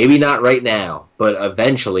 Maybe not right now, but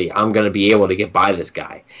eventually I'm going to be able to get by this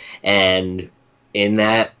guy. And in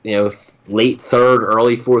that late third,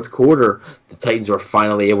 early fourth quarter, the Titans were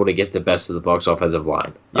finally able to get the best of the Bucs offensive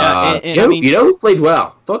line. Yeah, who played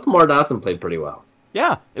well? I thought Lamar Dotson played pretty well.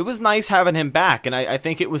 Yeah, it was nice having him back, and I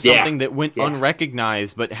think it was something that went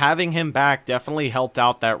unrecognized, but having him back definitely helped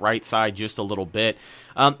out that right side just a little bit.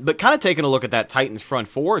 But kind of taking a look at that Titans front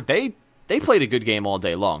four, they played a good game all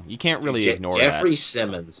day long. You can't really ignore that. Jeffrey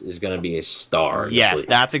Simmons is going to be a star. Yes,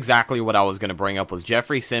 that's exactly what I was going to bring up was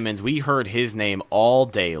Jeffrey Simmons. We heard his name all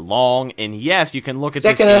day long, and yes, you can look at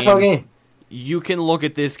second this NFL game. You can look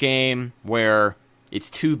at this game where it's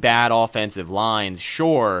two bad offensive lines,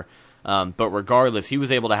 sure. But regardless, he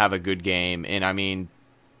was able to have a good game, and I mean,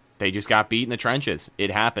 they just got beat in the trenches. It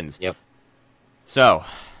happens. Yep. So,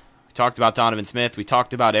 we talked about Donovan Smith. We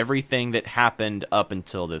talked about everything that happened up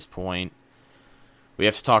until this point. We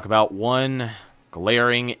have to talk about one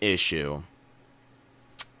glaring issue,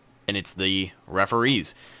 and it's the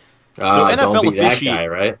referees. So don't be that guy,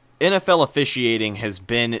 right? NFL officiating has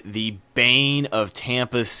been the bane of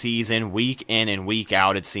Tampa's season, week in and week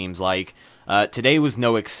out, it seems like. Today was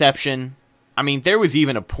no exception. I mean, there was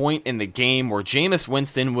even a point in the game where Jameis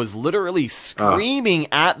Winston was literally screaming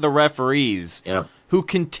at the referees, who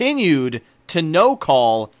continued to no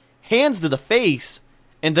call, hands to the face,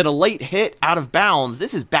 and then a late hit out of bounds.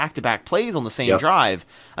 This is back-to-back plays on the same drive.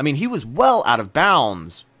 I mean, he was well out of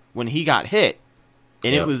bounds when he got hit,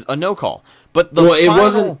 and it was a no call. But it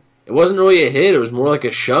wasn't really a hit. It was more like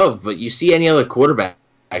a shove. But you see any other quarterback,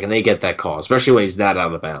 and they get that call, especially when he's that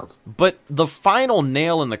out of bounds. But the final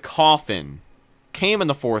nail in the coffin came in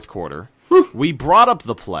the fourth quarter. We brought up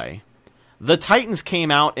the play. The Titans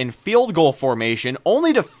came out in field goal formation,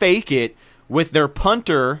 only to fake it with their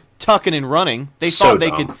punter tucking and running. They thought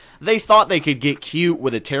they could get cute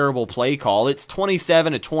with a terrible play call. It's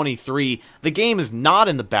 27-23. The game is not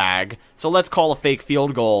in the bag, so let's call a fake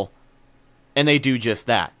field goal. And they do just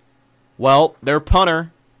that. Well, their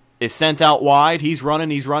punter is sent out wide. He's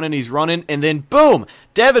running, and then boom,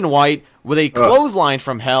 Devin White with a clothesline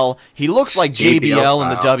from hell. He looks like JBL in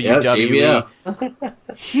the WWE. JBL.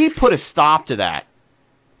 He put a stop to that.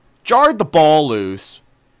 Jarred the ball loose.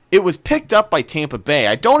 It was picked up by Tampa Bay.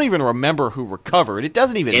 I don't even remember who recovered. It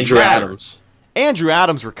doesn't even matter. Andrew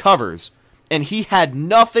Adams recovers, and he had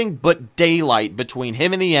nothing but daylight between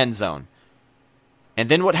him and the end zone. And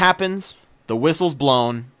then what happens? The whistle's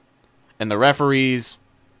blown, and the referees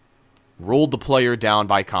ruled the player down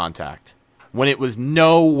by contact when it was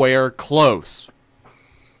nowhere close.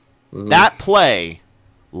 That play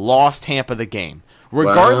lost Tampa the game.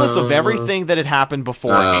 Regardless of everything that had happened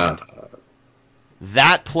beforehand,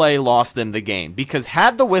 that play lost them the game. Because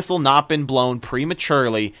had the whistle not been blown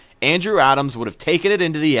prematurely, Andrew Adams would have taken it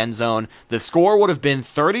into the end zone. The score would have been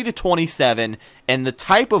 30-27, and the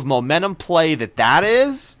type of momentum play that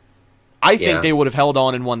is, I think they would have held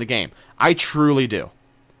on and won the game. I truly do.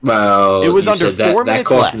 Well, it was under 4 minutes that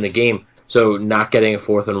cost left in the game. So not getting a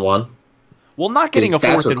 4th and 1. Well, not getting a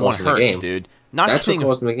 4th and 1 hurts, dude. That's what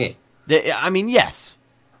cost in the game. I mean, yes,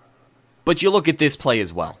 but you look at this play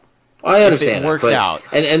as well. I understand. If it works out,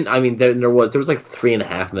 and I mean, there was like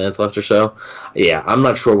 3.5 minutes left or so. Yeah, I'm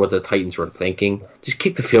not sure what the Titans were thinking. Just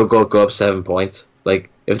kick the field goal, go up 7 points. Like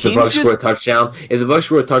if the Bucs score a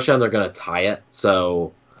touchdown, they're gonna tie it.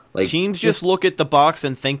 So. Like, teams just look at the Bucs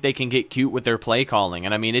and think they can get cute with their play calling,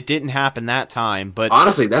 and I mean, it didn't happen that time. But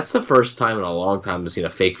honestly, that's the first time in a long time I've seen a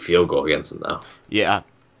fake field goal against them, though. Yeah,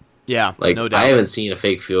 like no doubt. I haven't seen a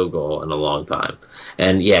fake field goal in a long time,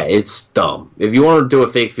 and yeah, it's dumb. If you want to do a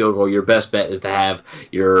fake field goal, your best bet is to have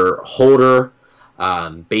your holder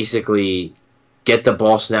basically get the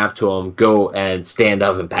ball snapped to him, go and stand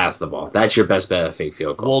up and pass the ball. That's your best bet at a fake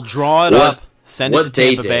field goal. We'll draw it up, send it to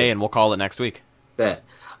Tampa Bay, and we'll call it next week. Bet.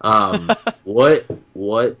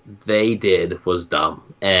 What they did was dumb,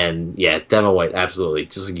 and yeah, Devin White, absolutely,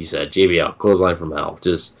 just like you said, JBL, clothesline from hell,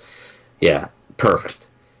 just perfect.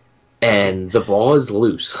 And the ball is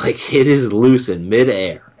loose, like it is loose in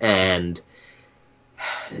midair, and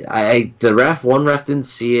one ref didn't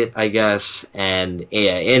see it, I guess, and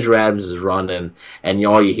Andrew Adams is running, and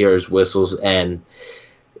all you hear is whistles, and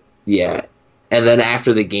and then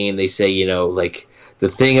after the game they say, like the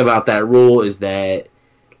thing about that rule is that.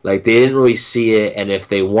 Like, they didn't really see it, and if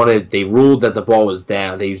they ruled that the ball was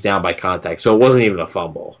down, they was down by contact, so it wasn't even a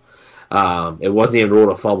fumble. It wasn't even ruled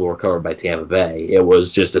a fumble recovered by Tampa Bay. It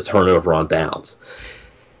was just a turnover on downs.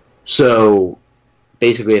 So,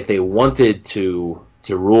 basically, if they wanted to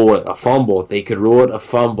rule it a fumble, they could rule it a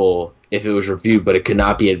fumble if it was reviewed, but it could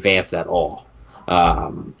not be advanced at all.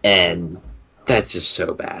 And that's just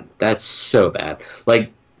so bad. That's so bad.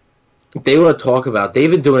 Like, they want to talk about,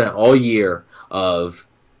 they've been doing it all year of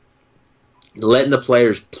letting the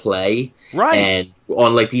players play, Right. and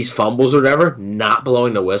on like these fumbles or whatever, not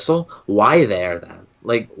blowing the whistle. Why there then?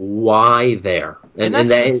 Like, why there? And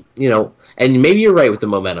that, you know, and maybe you're right with the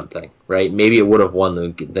momentum thing, right? Maybe it would have won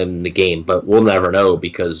them the game, but we'll never know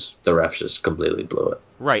because the refs just completely blew it.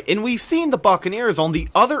 Right, and we've seen the Buccaneers on the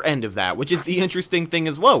other end of that, which is the interesting thing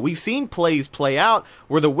as well. We've seen plays play out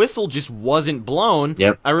where the whistle just wasn't blown.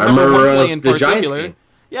 Yep. I remember one play in the Giants particular. game.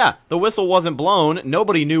 Yeah, the whistle wasn't blown.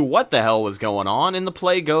 Nobody knew what the hell was going on, and the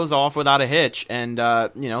play goes off without a hitch. And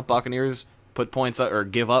Buccaneers put points or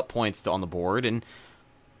give up points on the board, and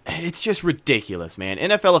it's just ridiculous, man.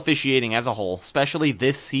 NFL officiating as a whole, especially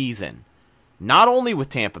this season, not only with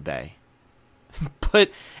Tampa Bay, but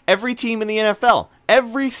every team in the NFL,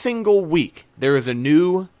 every single week, there is a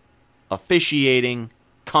new officiating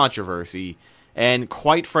controversy, and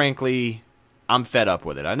quite frankly, I'm fed up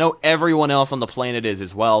with it. I know everyone else on the planet is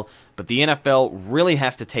as well, but the NFL really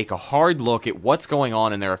has to take a hard look at what's going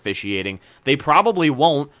on in their officiating. They probably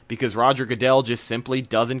won't because Roger Goodell just simply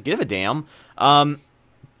doesn't give a damn.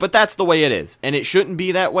 But that's the way it is, and it shouldn't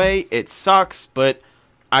be that way. It sucks, but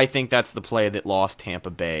I think that's the play that lost Tampa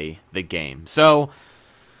Bay the game. So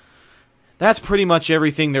that's pretty much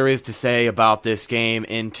everything there is to say about this game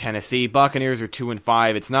in Tennessee. Buccaneers are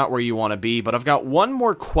 2-5. It's not where you want to be, but I've got one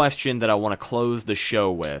more question that I want to close the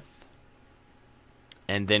show with,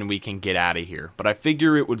 and then we can get out of here. But I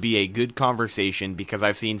figure it would be a good conversation because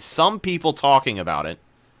I've seen some people talking about it.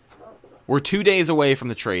 We're 2 days away from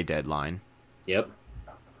the trade deadline. Yep.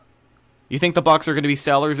 You think the Bucs are going to be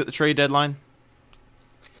sellers at the trade deadline?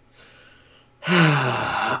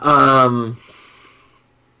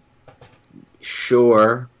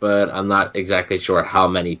 Sure, but I'm not exactly sure how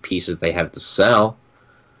many pieces they have to sell.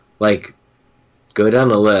 Like, go down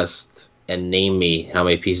the list and name me how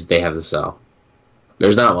many pieces they have to sell.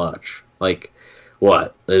 There's not much. Like,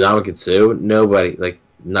 what? The Ndamukong Suh? Nobody, like,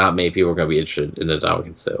 not many people are going to be interested in the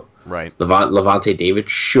Ndamukong Suh. Right. Levante David?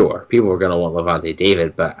 Sure. People are going to want Levante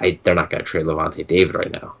David, but they're not going to trade Levante David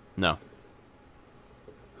right now. No.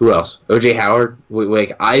 Who else? O.J. Howard?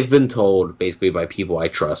 Like, I've been told, basically by people I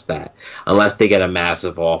trust, that unless they get a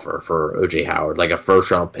massive offer for O.J. Howard, like a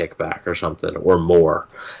first-round pick back or something, or more,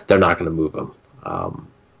 they're not going to move him.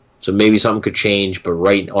 So maybe something could change, but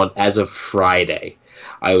as of Friday,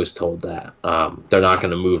 I was told that they're not going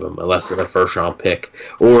to move him unless a first-round pick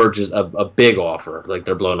or just a big offer, like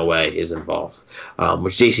they're blown away, is involved,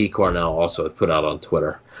 which J.C. Cornell also had put out on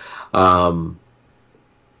Twitter.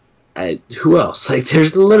 Who else? Like,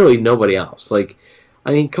 there's literally nobody else. Like,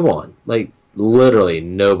 I mean, come on. Like, literally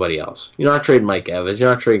nobody else. You're not trading Mike Evans. You're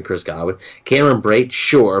not trading Chris Godwin. Cameron Brate,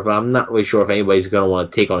 sure, but I'm not really sure if anybody's going to want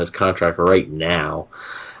to take on his contract right now.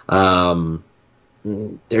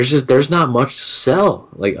 There's not much to sell.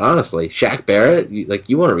 Like, honestly, Shaq Barrett,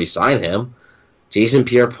 you want to re-sign him. Jason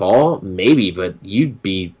Pierre-Paul, maybe, but you'd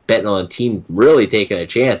be betting on a team really taking a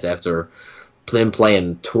chance after him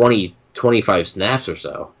playing 25 snaps or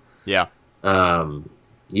so. Yeah.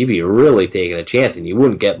 You'd be really taking a chance, and you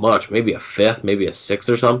wouldn't get much. Maybe a fifth, maybe a sixth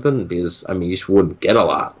or something, because, I mean, you just wouldn't get a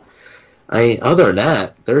lot. Other than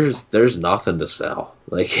that, there's nothing to sell.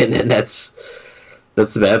 Like, and that's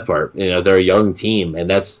the bad part. You know, they're a young team, and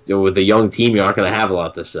with a young team, you're not going to have a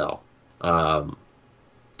lot to sell.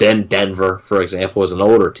 Then Denver, for example, is an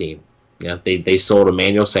older team. You know, they sold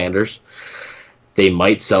Emmanuel Sanders. They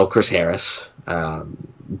might sell Chris Harris.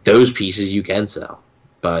 Those pieces you can sell.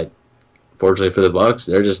 But fortunately for the Bucs,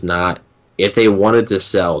 they're just not. If they wanted to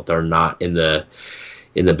sell, they're not in the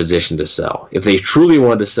position to sell. If they truly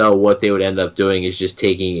wanted to sell, what they would end up doing is just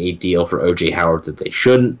taking a deal for O.J. Howard that they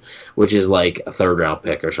shouldn't, which is like a third-round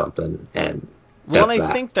pick or something. And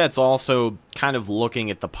I think that's also kind of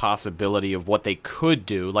looking at the possibility of what they could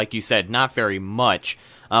do. Like you said, not very much,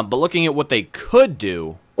 but looking at what they could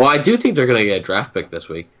do. Well, I do think they're going to get a draft pick this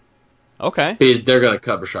week. Okay. Because they're going to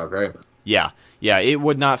cut Rashad Perriman. Yeah, it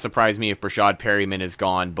would not surprise me if Rashad Perriman is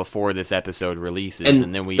gone before this episode releases,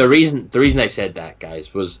 and then we. The reason I said that,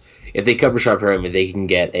 guys, was if they cut Rashad Perriman, they can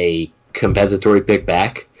get a compensatory pick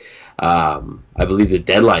back. I believe the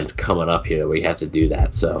deadline's coming up here where you have to do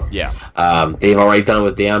that. So yeah, they've already done it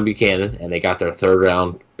with Deion Buchanan, and they got their third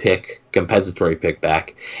round pick, compensatory pick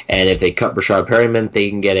back. And if they cut Rashad Perryman, they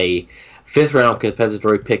can get a 5th-round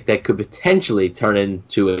compensatory pick that could potentially turn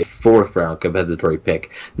into a 4th-round compensatory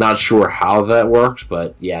pick. Not sure how that works,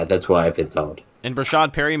 but yeah, that's what I've been told. And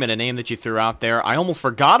Brashad Perryman, a name that you threw out there, I almost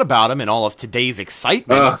forgot about him in all of today's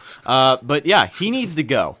excitement. But yeah, he needs to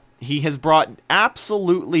go. He has brought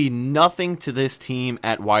absolutely nothing to this team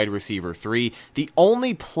at wide receiver 3. The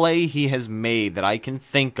only play he has made that I can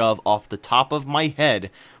think of off the top of my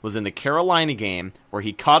head was in the Carolina game where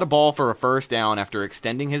he caught a ball for a first down after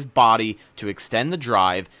extending his body to extend the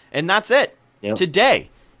drive, and that's it. Yep.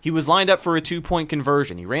 Today, he was lined up for a 2-point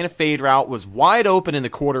conversion. He ran a fade route, was wide open in the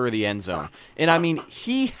quarter of the end zone. And I mean,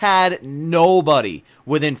 he had nobody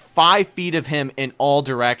within 5 feet of him in all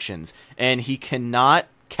directions, and he cannot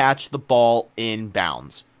catch the ball in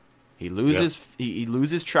bounds. He loses he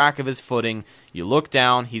loses track of his footing. You look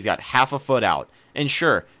down, he's got half a foot out. And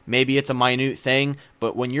sure, maybe it's a minute thing,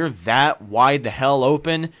 but when you're that wide the hell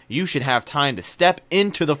open, you should have time to step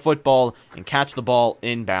into the football and catch the ball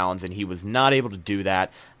in bounds, and he was not able to do that.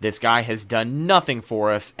 This guy has done nothing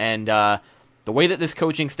for us, and the way that this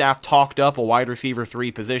coaching staff talked up a wide receiver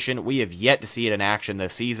 3 position, we have yet to see it in action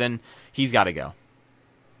this season. He's got to go.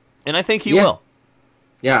 And I think he will.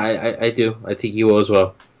 Yeah, I do. I think he will as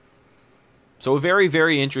well. So a very,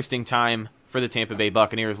 very interesting time for the Tampa Bay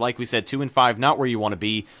Buccaneers. Like we said, 2-5, not where you want to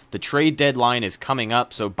be. The trade deadline is coming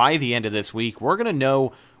up, so by the end of this week, we're going to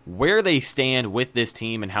know where they stand with this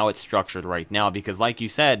team and how it's structured right now. Because like you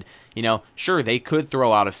said, sure, they could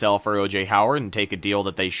throw out a sell for O.J. Howard and take a deal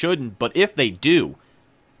that they shouldn't, but if they do,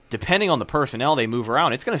 depending on the personnel they move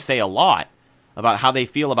around, it's going to say a lot about how they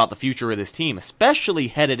feel about the future of this team, especially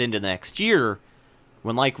headed into next year,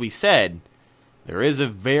 when, like we said, there is a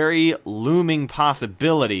very looming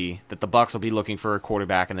possibility that the Bucs will be looking for a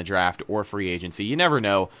quarterback in the draft or free agency. You never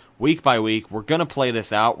know. Week by week, we're going to play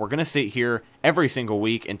this out. We're going to sit here every single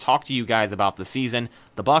week and talk to you guys about the season.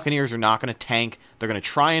 The Buccaneers are not going to tank. They're going to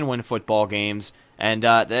try and win football games, and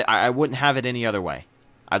I wouldn't have it any other way.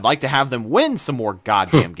 I'd like to have them win some more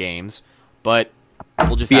goddamn games, but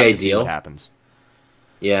we'll just have to see what happens.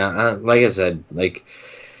 Yeah, like I said,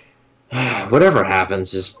 whatever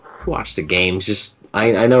happens, just watch the games. Just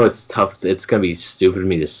I know it's tough. It's gonna be stupid of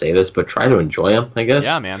me to say this, but try to enjoy them, I guess.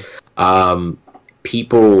 Yeah, man.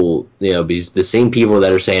 People, because the same people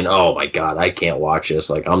that are saying, "Oh my God, I can't watch this,"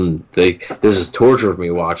 this is torture for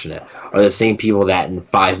me watching it, are the same people that in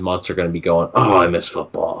 5 months are gonna be going, "Oh, I miss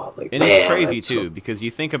football." And it's crazy too, because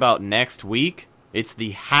you think about next week, it's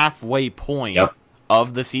the halfway point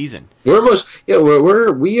of the season. We're almost,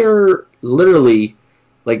 we are literally.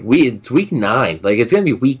 It's week 9. It's going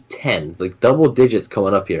to be week 10. Double digits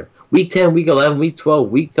coming up here. Week 10, week 11, week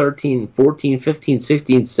 12, week 13, 14, 15,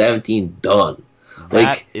 16, 17, done.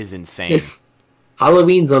 That is insane.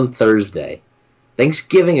 Halloween's on Thursday.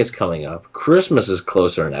 Thanksgiving is coming up. Christmas is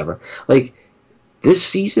closer than ever. This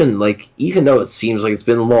season, even though it seems like it's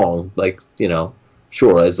been long,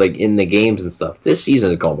 sure, it's in the games and stuff, this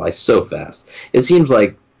season is going by so fast. It seems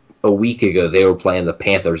like a week ago they were playing the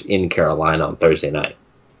Panthers in Carolina on Thursday night.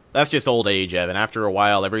 That's just old age, Evan. After a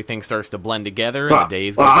while, everything starts to blend together, and the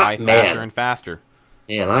days go by faster and faster.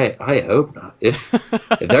 Man, I hope not. If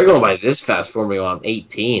they're going by this fast for me when I'm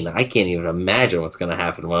 18, I can't even imagine what's going to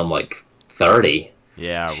happen when I'm 30.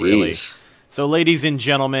 Yeah, Jeez. really. So, ladies and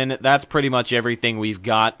gentlemen, that's pretty much everything we've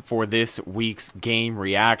got for this week's game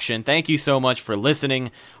reaction. Thank you so much for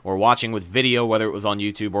listening or watching with video, whether it was on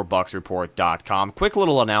YouTube or BucsReport.com. Quick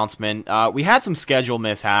little announcement. We had some schedule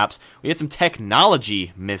mishaps. We had some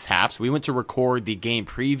technology mishaps. We went to record the game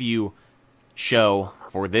preview show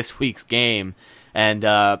for this week's game, and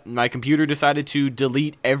my computer decided to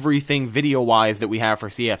delete everything video-wise that we have for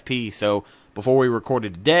CFP. So, before we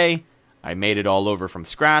recorded today, I made it all over from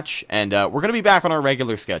scratch, and we're going to be back on our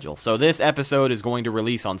regular schedule. So this episode is going to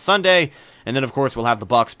release on Sunday, and then, of course, we'll have the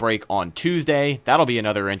Bucs break on Tuesday. That'll be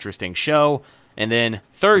another interesting show. And then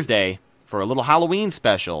Thursday, for a little Halloween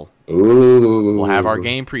special, we'll have our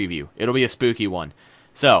game preview. It'll be a spooky one.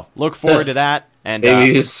 So look forward to that. And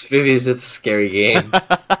maybe it's a scary game.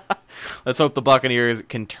 Let's hope the Buccaneers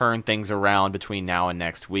can turn things around between now and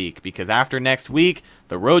next week, because after next week,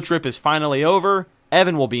 the road trip is finally over.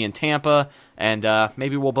 Evan will be in Tampa, and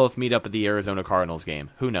maybe we'll both meet up at the Arizona Cardinals game.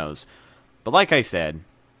 Who knows? But like I said,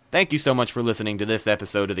 thank you so much for listening to this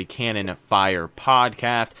episode of the Cannon Fire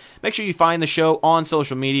Podcast. Make sure you find the show on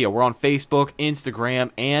social media. We're on Facebook,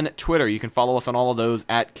 Instagram, and Twitter. You can follow us on all of those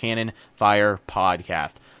at Cannon Fire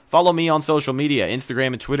Podcast. Follow me on social media,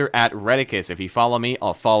 Instagram and Twitter at Redicus. If you follow me,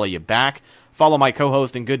 I'll follow you back. Follow my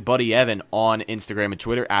co-host and good buddy Evan on Instagram and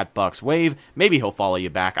Twitter at BucksWave. Maybe he'll follow you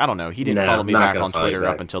back. I don't know. He didn't follow me back on Twitter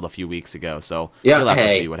up until a few weeks ago, so you'll have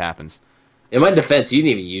to see what happens. In my defense, you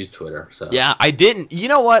didn't even use Twitter. So yeah, I didn't. You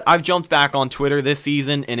know what? I've jumped back on Twitter this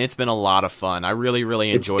season, and it's been a lot of fun. I really,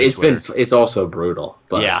 really enjoyed Twitter. It's also brutal,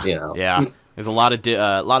 but yeah. There's a lot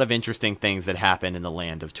of interesting things that happen in the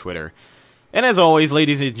land of Twitter. And as always,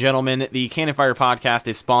 ladies and gentlemen, the Cannon Fire Podcast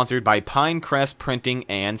is sponsored by Pinecrest Printing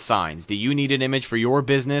and Signs. Do you need an image for your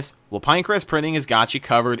business? Well, Pinecrest Printing has got you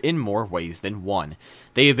covered in more ways than one.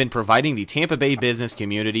 They have been providing the Tampa Bay business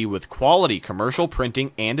community with quality commercial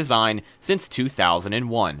printing and design since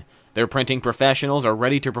 2001. Their printing professionals are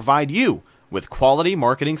ready to provide you with quality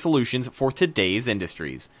marketing solutions for today's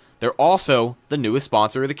industries. They're also the newest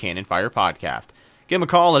sponsor of the Cannon Fire Podcast. Give them a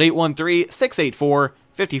call at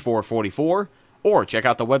 813-684-5444 or check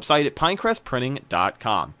out the website at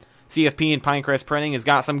pinecrestprinting.com. CFP and Pinecrest Printing has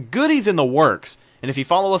got some goodies in the works, and if you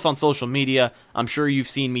follow us on social media, I'm sure you've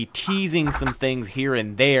seen me teasing some things here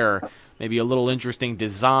and there, maybe a little interesting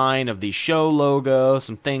design of the show logo,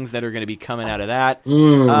 some things that are going to be coming out of that.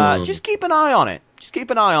 Just keep an eye on it.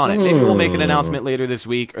 Maybe we'll make an announcement later this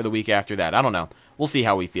week or the week after that. I don't know. We'll see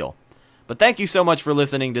how we feel. But thank you so much for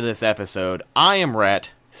listening to this episode. I am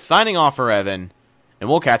Rhett, signing off for Evan, and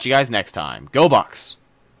we'll catch you guys next time. Go Bucks!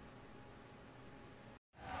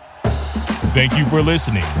 Thank you for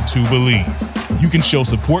listening to Believe. You can show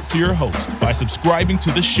support to your host by subscribing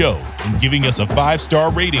to the show and giving us a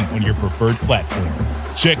 5-star rating on your preferred platform.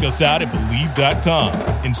 Check us out at Believe.com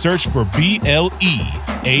and search for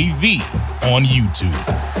BLEAV on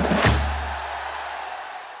YouTube.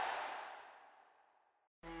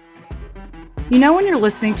 You know when you're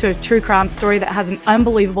listening to a true crime story that has an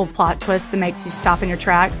unbelievable plot twist that makes you stop in your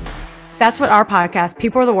tracks? That's what our podcast,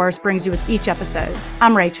 People Are the Worst, brings you with each episode.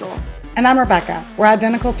 I'm Rachel. And I'm Rebecca. We're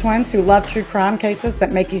identical twins who love true crime cases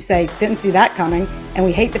that make you say, didn't see that coming, and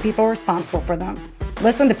we hate the people responsible for them.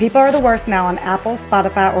 Listen to People Are the Worst now on Apple,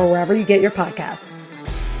 Spotify, or wherever you get your podcasts.